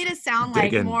 It made it sound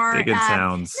like Digging more,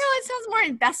 sounds. no, it sounds more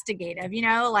investigative,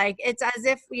 like it's as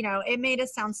if, it made it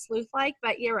sound sleuth-like,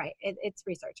 but you're right. It's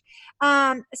research.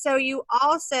 So you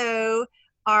also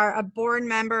are a board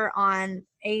member on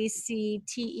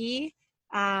ACTE.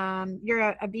 You're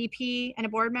a VP and a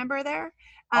board member there.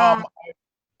 I'm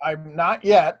not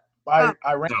yet. I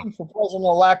ran for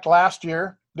president-elect last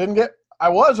year. Didn't get. I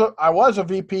was a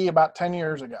VP about 10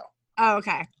 years ago. Oh,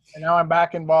 okay. And now I'm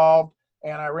back involved.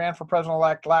 And I ran for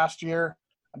president-elect last year.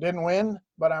 I didn't win,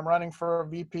 but I'm running for a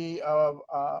VP of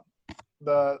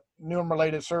the New and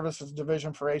Related Services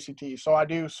Division for ACT. So I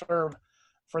do serve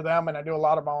for them, and I do a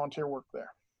lot of volunteer work there.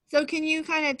 So can you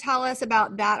kind of tell us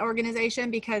about that organization,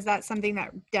 because that's something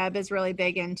that Deb is really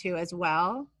big into as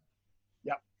well?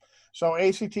 Yeah. So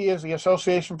ACT is the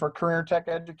Association for Career Tech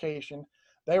Education.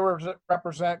 They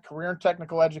represent career and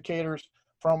technical educators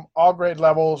from all grade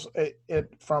levels,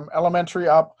 from elementary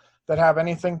up, that have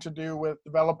anything to do with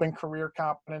developing career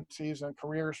competencies and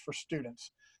careers for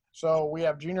students. So we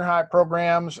have junior high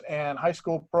programs and high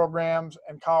school programs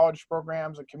and college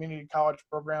programs and community college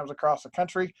programs across the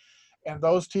country. And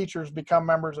those teachers become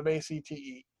members of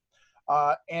ACTE.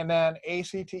 And then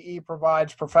ACTE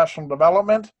provides professional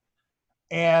development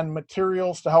and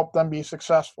materials to help them be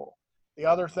successful. The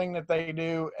other thing that they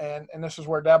do, and this is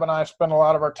where Deb and I spend a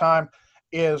lot of our time,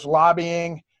 is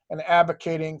lobbying and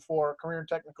advocating for career and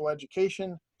technical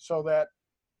education so that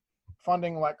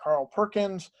funding like Carl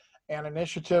Perkins and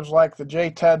initiatives like the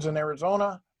JTEDs in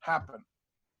Arizona happen.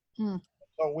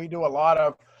 So we do a lot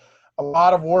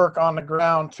of work on the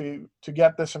ground to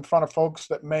get this in front of folks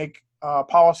that make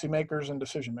policymakers and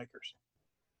decision makers.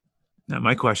 Now,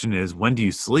 my question is, when do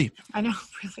you sleep? I know,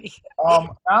 really.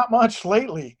 Not much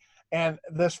lately, and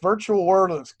this virtual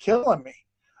world is killing me.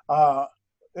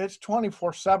 It's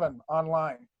 24/7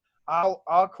 online.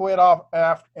 I'll quit off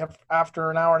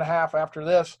after an hour and a half after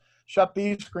this, shut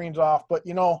these screens off. But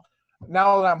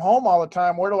now that I'm home all the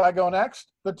time, where do I go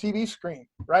next? The TV screen,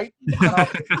 right? And I'll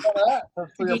go that for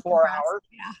 3 or 4 hours.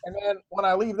 Yeah. And then when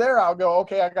I leave there, I'll go,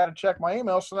 okay, I got to check my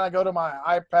email. So then I go to my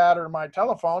iPad or my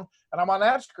telephone, and I'm on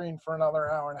that screen for another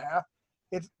hour and a half.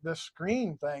 The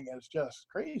screen thing is just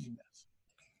craziness.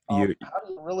 How do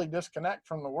you really disconnect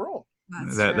from the world?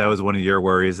 That was one of your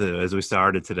worries as we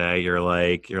started today. You're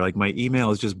like, my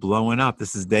email is just blowing up.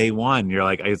 This is day one.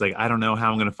 I was like, I don't know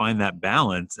how I'm going to find that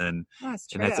balance. And that's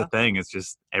the thing. It's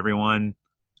just everyone,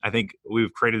 I think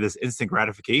we've created this instant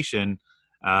gratification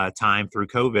time through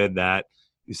COVID that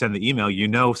you send the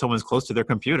email, someone's close to their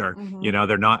computer,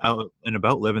 they're not out and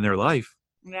about living their life.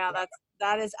 Yeah,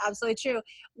 that is absolutely true.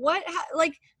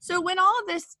 So when all of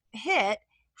this hit,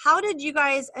 how did you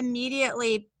guys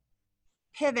immediately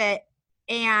pivot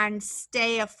and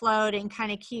stay afloat and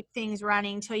kind of keep things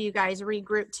running until you guys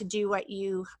regroup to do what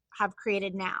you have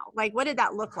created now? Like, what did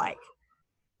that look like?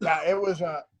 Yeah, it was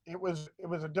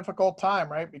a difficult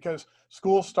time, right? Because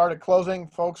schools started closing.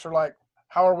 Folks are like,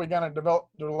 how are we going to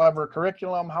deliver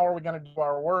curriculum? How are we going to do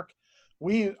our work?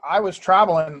 I was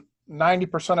traveling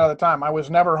 90% of the time. I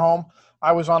was never home.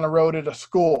 I was on the road at a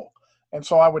school. And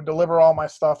so I would deliver all my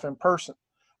stuff in person.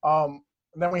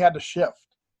 Then we had to shift.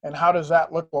 And how does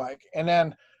that look like? And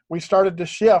then we started to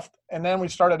shift, and then we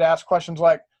started to ask questions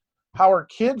like, how are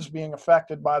kids being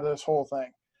affected by this whole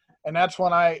thing? And that's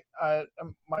when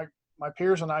my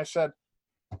peers and I said,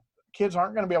 kids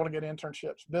aren't going to be able to get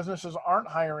internships. Businesses aren't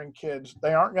hiring kids.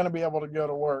 They aren't going to be able to go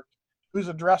to work. Who's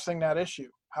addressing that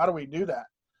issue? How do we do that?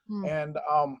 And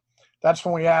that's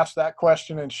when we asked that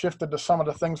question and shifted to some of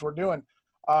the things we're doing.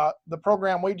 The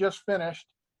program we just finished,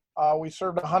 we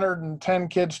served 110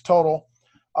 kids total.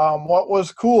 What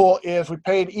was cool is we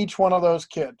paid each one of those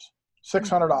kids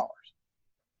 $600.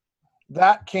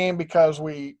 That came because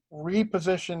we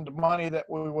repositioned money that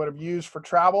we would have used for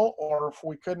travel, or if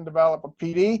we couldn't develop a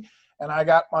PD, and I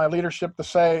got my leadership to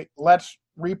say, let's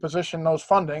reposition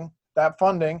that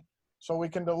funding so we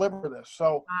can deliver this.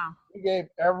 So we gave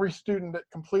every student that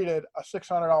completed a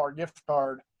 $600 gift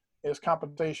card as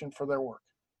compensation for their work.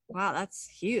 Wow, that's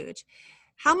huge.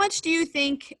 How much do you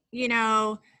think,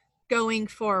 going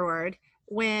forward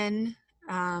when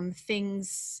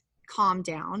things calm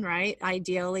down, right?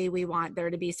 Ideally, we want there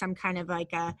to be some kind of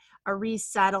like a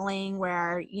resettling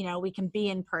where, we can be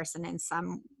in person in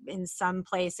some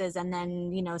places, and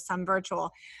then, some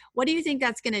virtual. What do you think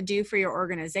that's going to do for your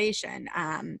organization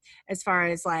as far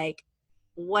as like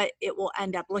what it will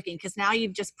end up looking, because now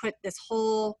you've just put this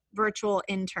whole virtual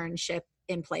internship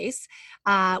in place,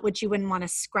 which you wouldn't want to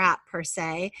scrap per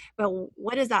se, but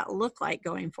what does that look like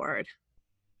going forward?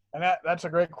 And that's a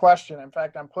great question. In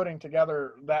fact, I'm putting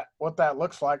together what that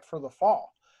looks like for the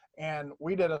fall. And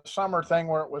we did a summer thing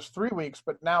where it was 3 weeks,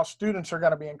 but now students are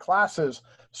going to be in classes,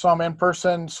 some in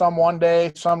person, some one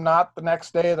day, some not the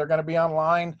next day. They're going to be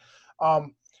online.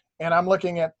 Um, and I'm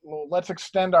looking at, well, let's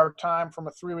extend our time from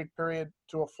a 3-week period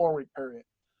to a 4-week period.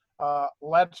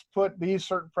 Let's put these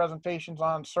certain presentations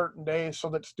on certain days so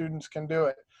that students can do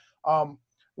it.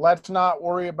 Let's not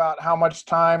worry about how much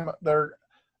time they're.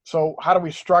 So how do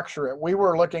we structure it? We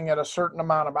were looking at a certain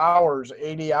amount of hours,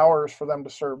 80 hours for them to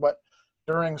serve, but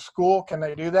during school, can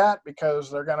they do that? Because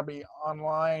they're going to be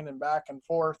online and back and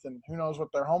forth, and who knows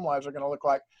what their home lives are going to look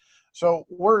like. So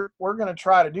we're going to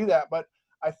try to do that. But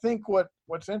I think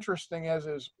what's interesting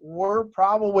is we're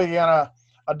probably going to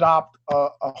adopt a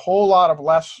whole lot of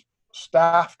less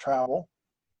staff travel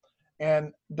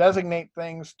and designate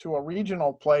things to a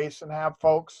regional place and have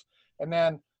folks. And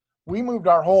then we moved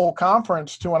our whole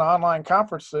conference to an online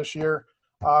conference this year.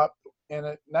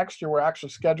 And next year, we're actually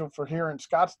scheduled for here in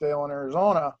Scottsdale in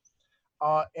Arizona.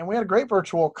 And we had a great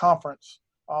virtual conference.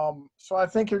 So I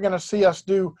think you're going to see us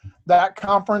do that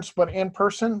conference, but in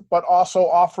person, but also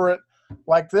offer it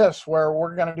like this, where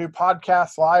we're going to do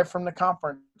podcasts live from the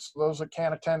conference. Those that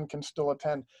can't attend can still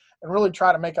attend, and really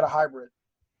try to make it a hybrid.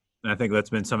 And I think that's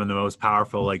been some of the most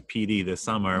powerful, like PD this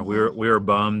summer. Mm-hmm. We were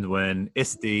bummed when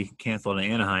ISTE canceled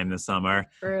in Anaheim this summer,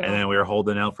 Brutal. and then we were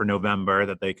holding out for November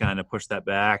that they kind of pushed that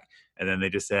back, and then they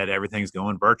just said everything's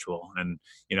going virtual. And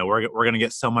we're going to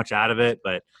get so much out of it,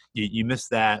 but you miss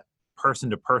that person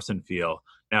to person feel.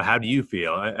 Now, how do you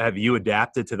feel? Have you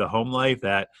adapted to the home life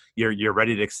that you're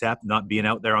ready to accept not being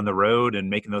out there on the road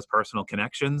and making those personal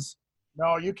connections?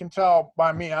 No, you can tell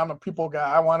by me. I'm a people guy.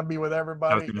 I want to be with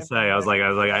everybody. I was going to say,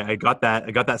 I got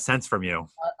that sense from you.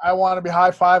 I want to be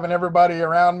high-fiving everybody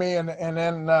around me, and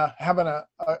then having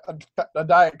a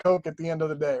Diet Coke at the end of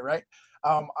the day, right?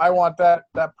 I want that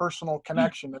personal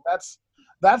connection, and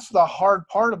that's the hard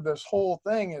part of this whole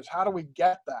thing is how do we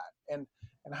get that, and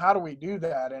how do we do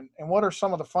that, and what are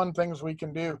some of the fun things we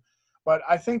can do? But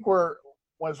I think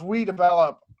as we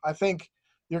develop, I think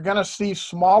you're going to see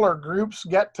smaller groups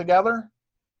get together,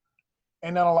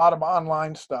 and then a lot of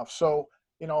online stuff. So,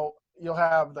 you'll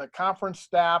have the conference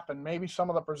staff and maybe some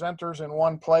of the presenters in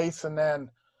one place. And then,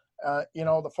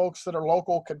 the folks that are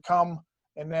local could come,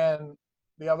 and then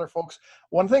the other folks.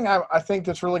 One thing I think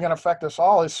that's really going to affect us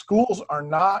all is schools are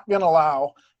not going to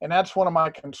allow, and that's one of my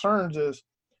concerns, is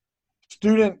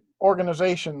student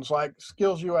organizations like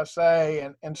Skills USA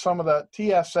and some of the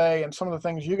TSA and some of the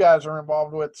things you guys are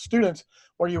involved with, students,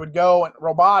 where you would go, and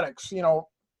robotics,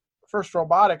 First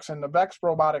Robotics and the VEX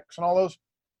Robotics and all those.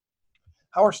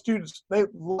 Our students, they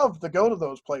love to go to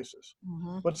those places.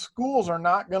 Mm-hmm. But schools are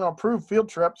not going to approve field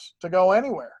trips to go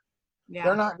anywhere. Yeah.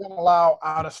 They're not going to allow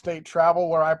out-of-state travel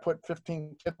where I put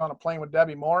 15 kids on a plane with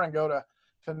Debbie Moore and go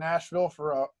to Nashville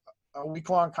for a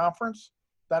week-long conference.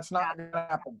 That's not going to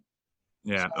happen.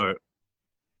 Yeah. So,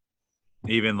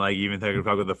 even thinking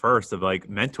about the first of like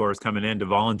mentors coming in to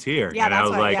volunteer. Yeah, and I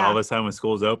was right, all of a sudden when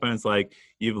school's open, it's like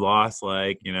you've lost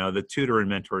the tutoring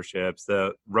mentorships,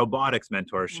 the robotics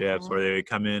mentorships, Mm-hmm. where they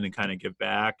come in and kind of give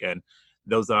back. And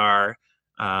those are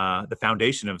the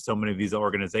foundation of so many of these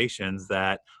organizations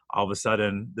that all of a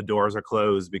sudden the doors are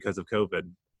closed because of COVID.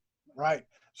 Right.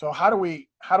 So how do we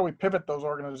pivot those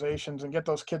organizations and get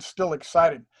those kids still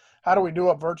excited? How do we do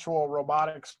a virtual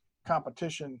robotics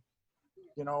competition,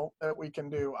 that we can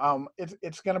do?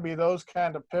 It's going to be those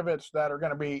kind of pivots that are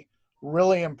going to be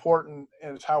really important,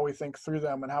 is how we think through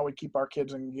them and how we keep our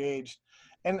kids engaged.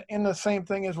 And the same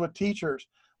thing is with teachers.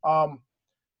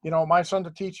 My son's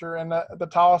a teacher in the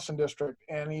Tolleson district,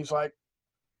 and he's like,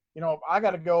 if I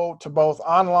got to go to both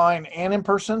online and in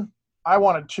person, I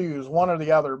want to choose one or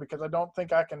the other, because I don't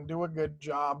think I can do a good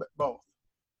job at both.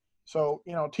 So,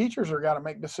 teachers are got to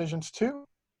make decisions too.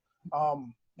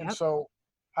 And so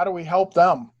how do we help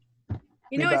them?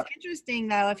 It's interesting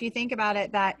though, if you think about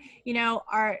it, that,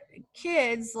 our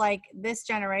kids, like this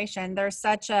generation,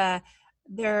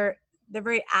 they're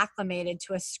very acclimated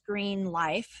to a screen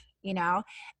life,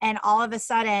 and all of a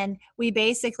sudden we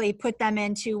basically put them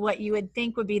into what you would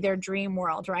think would be their dream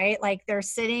world, right? Like they're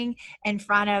sitting in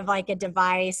front of like a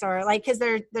device, or like, cause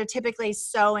they're typically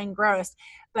so engrossed.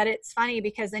 But it's funny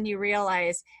because then you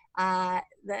realize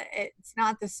It's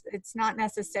not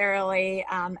necessarily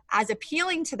as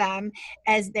appealing to them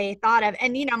as they thought of.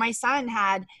 And, my son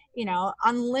had,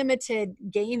 unlimited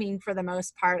gaming for the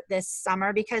most part this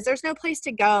summer because there's no place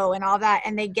to go and all that.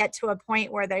 And they get to a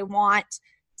point where they want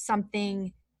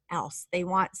something else. They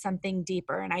want something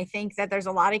deeper. And I think that there's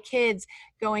a lot of kids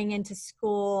going into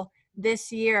school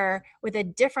this year with a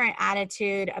different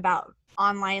attitude about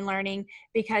online learning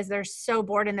because they're so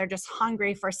bored and they're just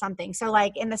hungry for something. So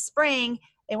like in the spring,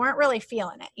 they weren't really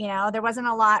feeling it. There wasn't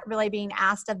a lot really being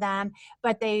asked of them,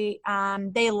 but they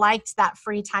liked that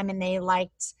free time and they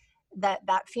liked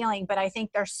that feeling. But I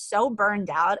think they're so burned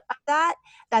out of that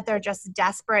they're just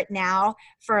desperate now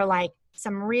for like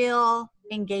some real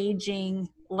engaging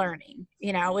learning,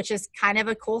 which is kind of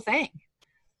a cool thing.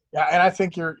 Yeah, and I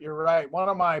think you're right. One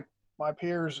of my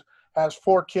peers has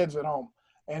 4 kids at home,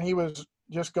 and he was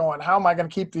just going, how am I going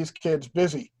to keep these kids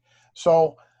busy?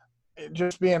 So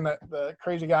just being the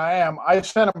crazy guy I am, I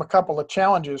sent him a couple of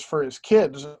challenges for his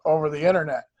kids over the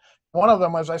internet. One of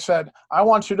them was, I said, I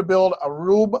want you to build a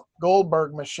Rube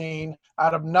Goldberg machine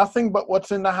out of nothing but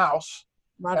what's in the house.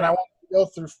 Love and it. I want you to go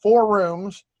through 4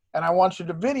 rooms, and I want you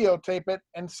to videotape it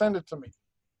and send it to me.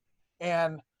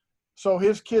 And so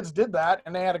his kids did that,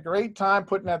 and they had a great time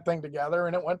putting that thing together,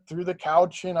 and it went through the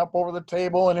couch and up over the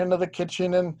table and into the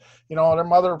kitchen. And, their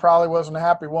mother probably wasn't a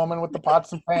happy woman with the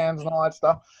pots and pans and all that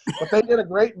stuff, but they did a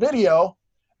great video.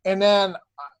 And then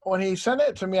when he sent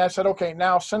it to me, I said, okay,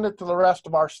 now send it to the rest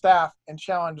of our staff and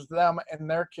challenge them and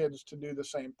their kids to do the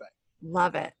same thing.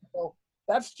 Love it. So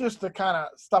that's just the kind of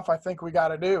stuff I think we got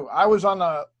to do. I was on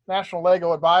the National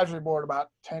Lego Advisory Board about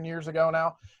 10 years ago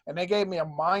now, and they gave me a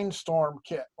Mindstorm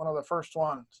kit, one of the first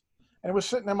ones. And it was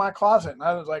sitting in my closet, and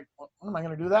I was like, when am I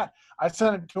going to do that? I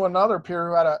sent it to another peer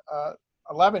who had a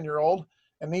 11-year-old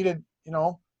and needed,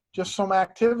 just some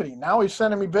activity. Now he's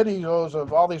sending me videos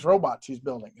of all these robots he's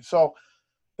building. So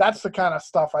that's the kind of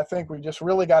stuff I think we just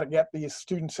really got to get these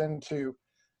students into.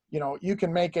 You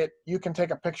can make it, you can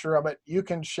take a picture of it, you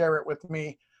can share it with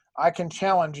me. I can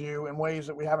challenge you in ways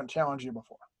that we haven't challenged you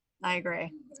before. I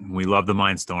agree. We love the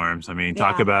Mindstorms. I mean, Yeah.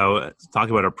 talk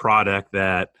about a product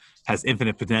that has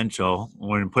infinite potential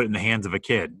when put in the hands of a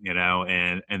kid,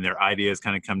 and their ideas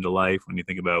kind of come to life when you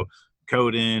think about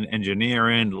coding,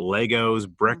 engineering, Legos,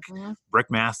 brick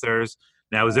masters.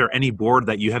 Now, is there any board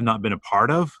that you have not been a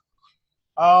part of?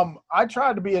 I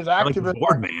tried to be as active as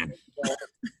board man.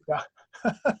 Yeah.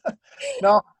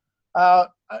 No, a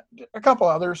couple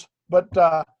others, but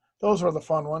those were the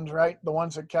fun ones, right? The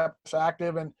ones that kept us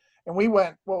active. And we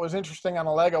went, what was interesting on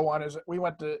the Lego one is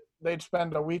that they'd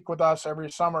spend a week with us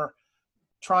every summer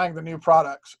trying the new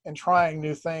products and trying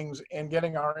new things and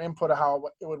getting our input of how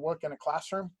it would work in a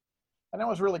classroom. And that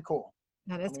was really cool.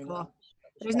 That is cool.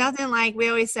 There's nothing like, we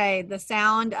always say, the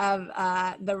sound of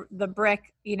the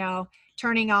brick,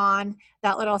 turning on,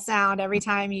 that little sound every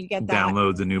time you get that.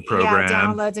 Downloads a new program. Yeah,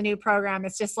 downloads a new program.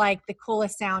 It's just like the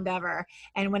coolest sound ever.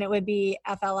 And when it would be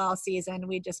FLL season,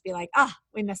 we'd just be like,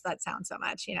 we miss that sound so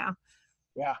much, Yeah.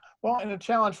 Well, and the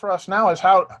challenge for us now is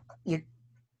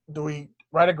do we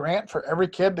write a grant for every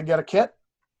kid to get a kit?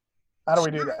 How do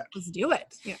we do that? Let's do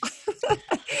it. People,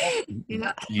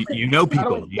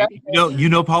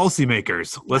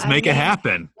 policymakers. Let's make it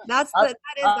happen.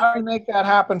 I make that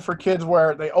happen for kids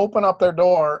where they open up their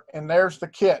door and there's the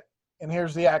kit and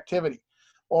here's the activity.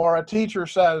 Or a teacher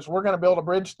says, we're going to build a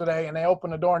bridge today, and they open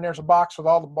the door and there's a box with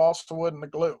all the balsa wood and the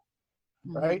glue,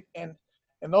 right? And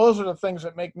those are the things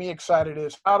that make me excited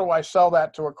is, how do I sell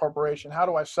that to a corporation? How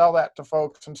do I sell that to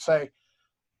folks and say,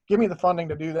 give me the funding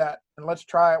to do that, and let's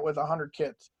try it with 100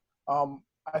 kids.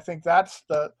 I think that's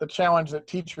the challenge that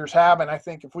teachers have, and I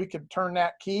think if we could turn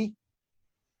that key,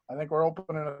 I think we're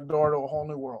opening a door to a whole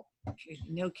new world.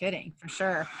 No kidding, for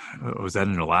sure. Was that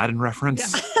an Aladdin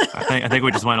reference? I think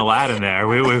we just went Aladdin there.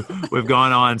 We've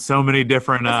gone on so many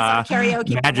different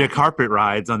magic carpet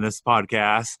rides on this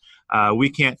podcast. We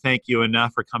can't thank you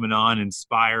enough for coming on,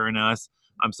 inspiring us.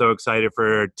 I'm so excited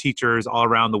for teachers all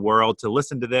around the world to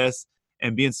listen to this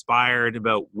and be inspired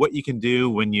about what you can do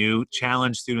when you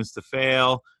challenge students to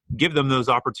fail, give them those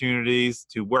opportunities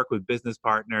to work with business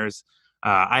partners.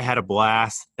 I had a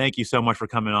blast. Thank you so much for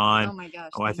coming on. Oh my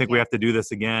gosh. I think we have to do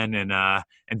this again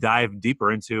and dive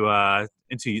deeper into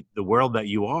the world that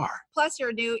you are. Plus,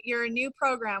 you're a new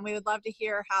program. We would love to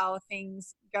hear how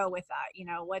things go with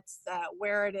that. What's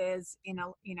where it is in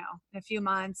a few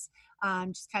months.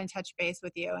 Just kind of touch base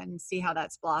with you and see how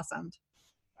that's blossomed.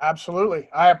 Absolutely.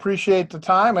 I appreciate the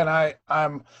time, and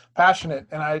I'm passionate,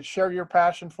 and I share your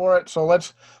passion for it. So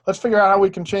let's figure out how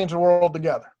we can change the world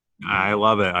together. I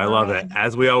love it. I love it.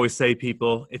 As we always say,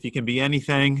 people, if you can be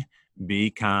anything, be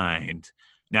kind.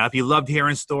 Now, if you loved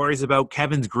hearing stories about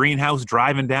Kevin's greenhouse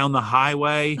driving down the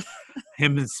highway,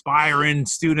 him inspiring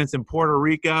students in Puerto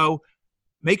Rico,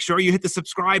 make sure you hit the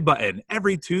subscribe button.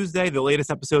 Every Tuesday, the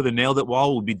latest episode of the Nailed It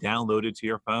Wall will be downloaded to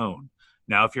your phone.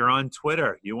 Now, if you're on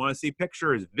Twitter, you want to see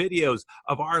pictures, videos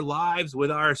of our lives with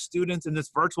our students in this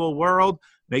virtual world,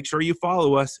 make sure you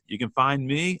follow us. You can find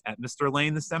me at Mr.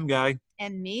 Lane, the STEM guy.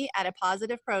 And me at A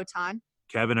Positive Proton.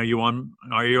 Kevin, are you on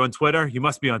Twitter? You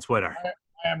must be on Twitter.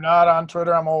 I am not on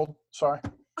Twitter. I'm old. Sorry.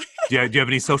 Do you have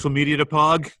any social media to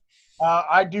plug?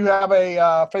 I do have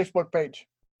a Facebook page.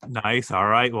 Nice. All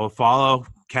right. Well, follow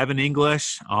Kevin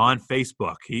English on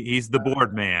Facebook. He's the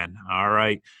board man. All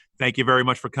right. Thank you very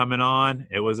much for coming on.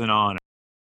 It was an honor.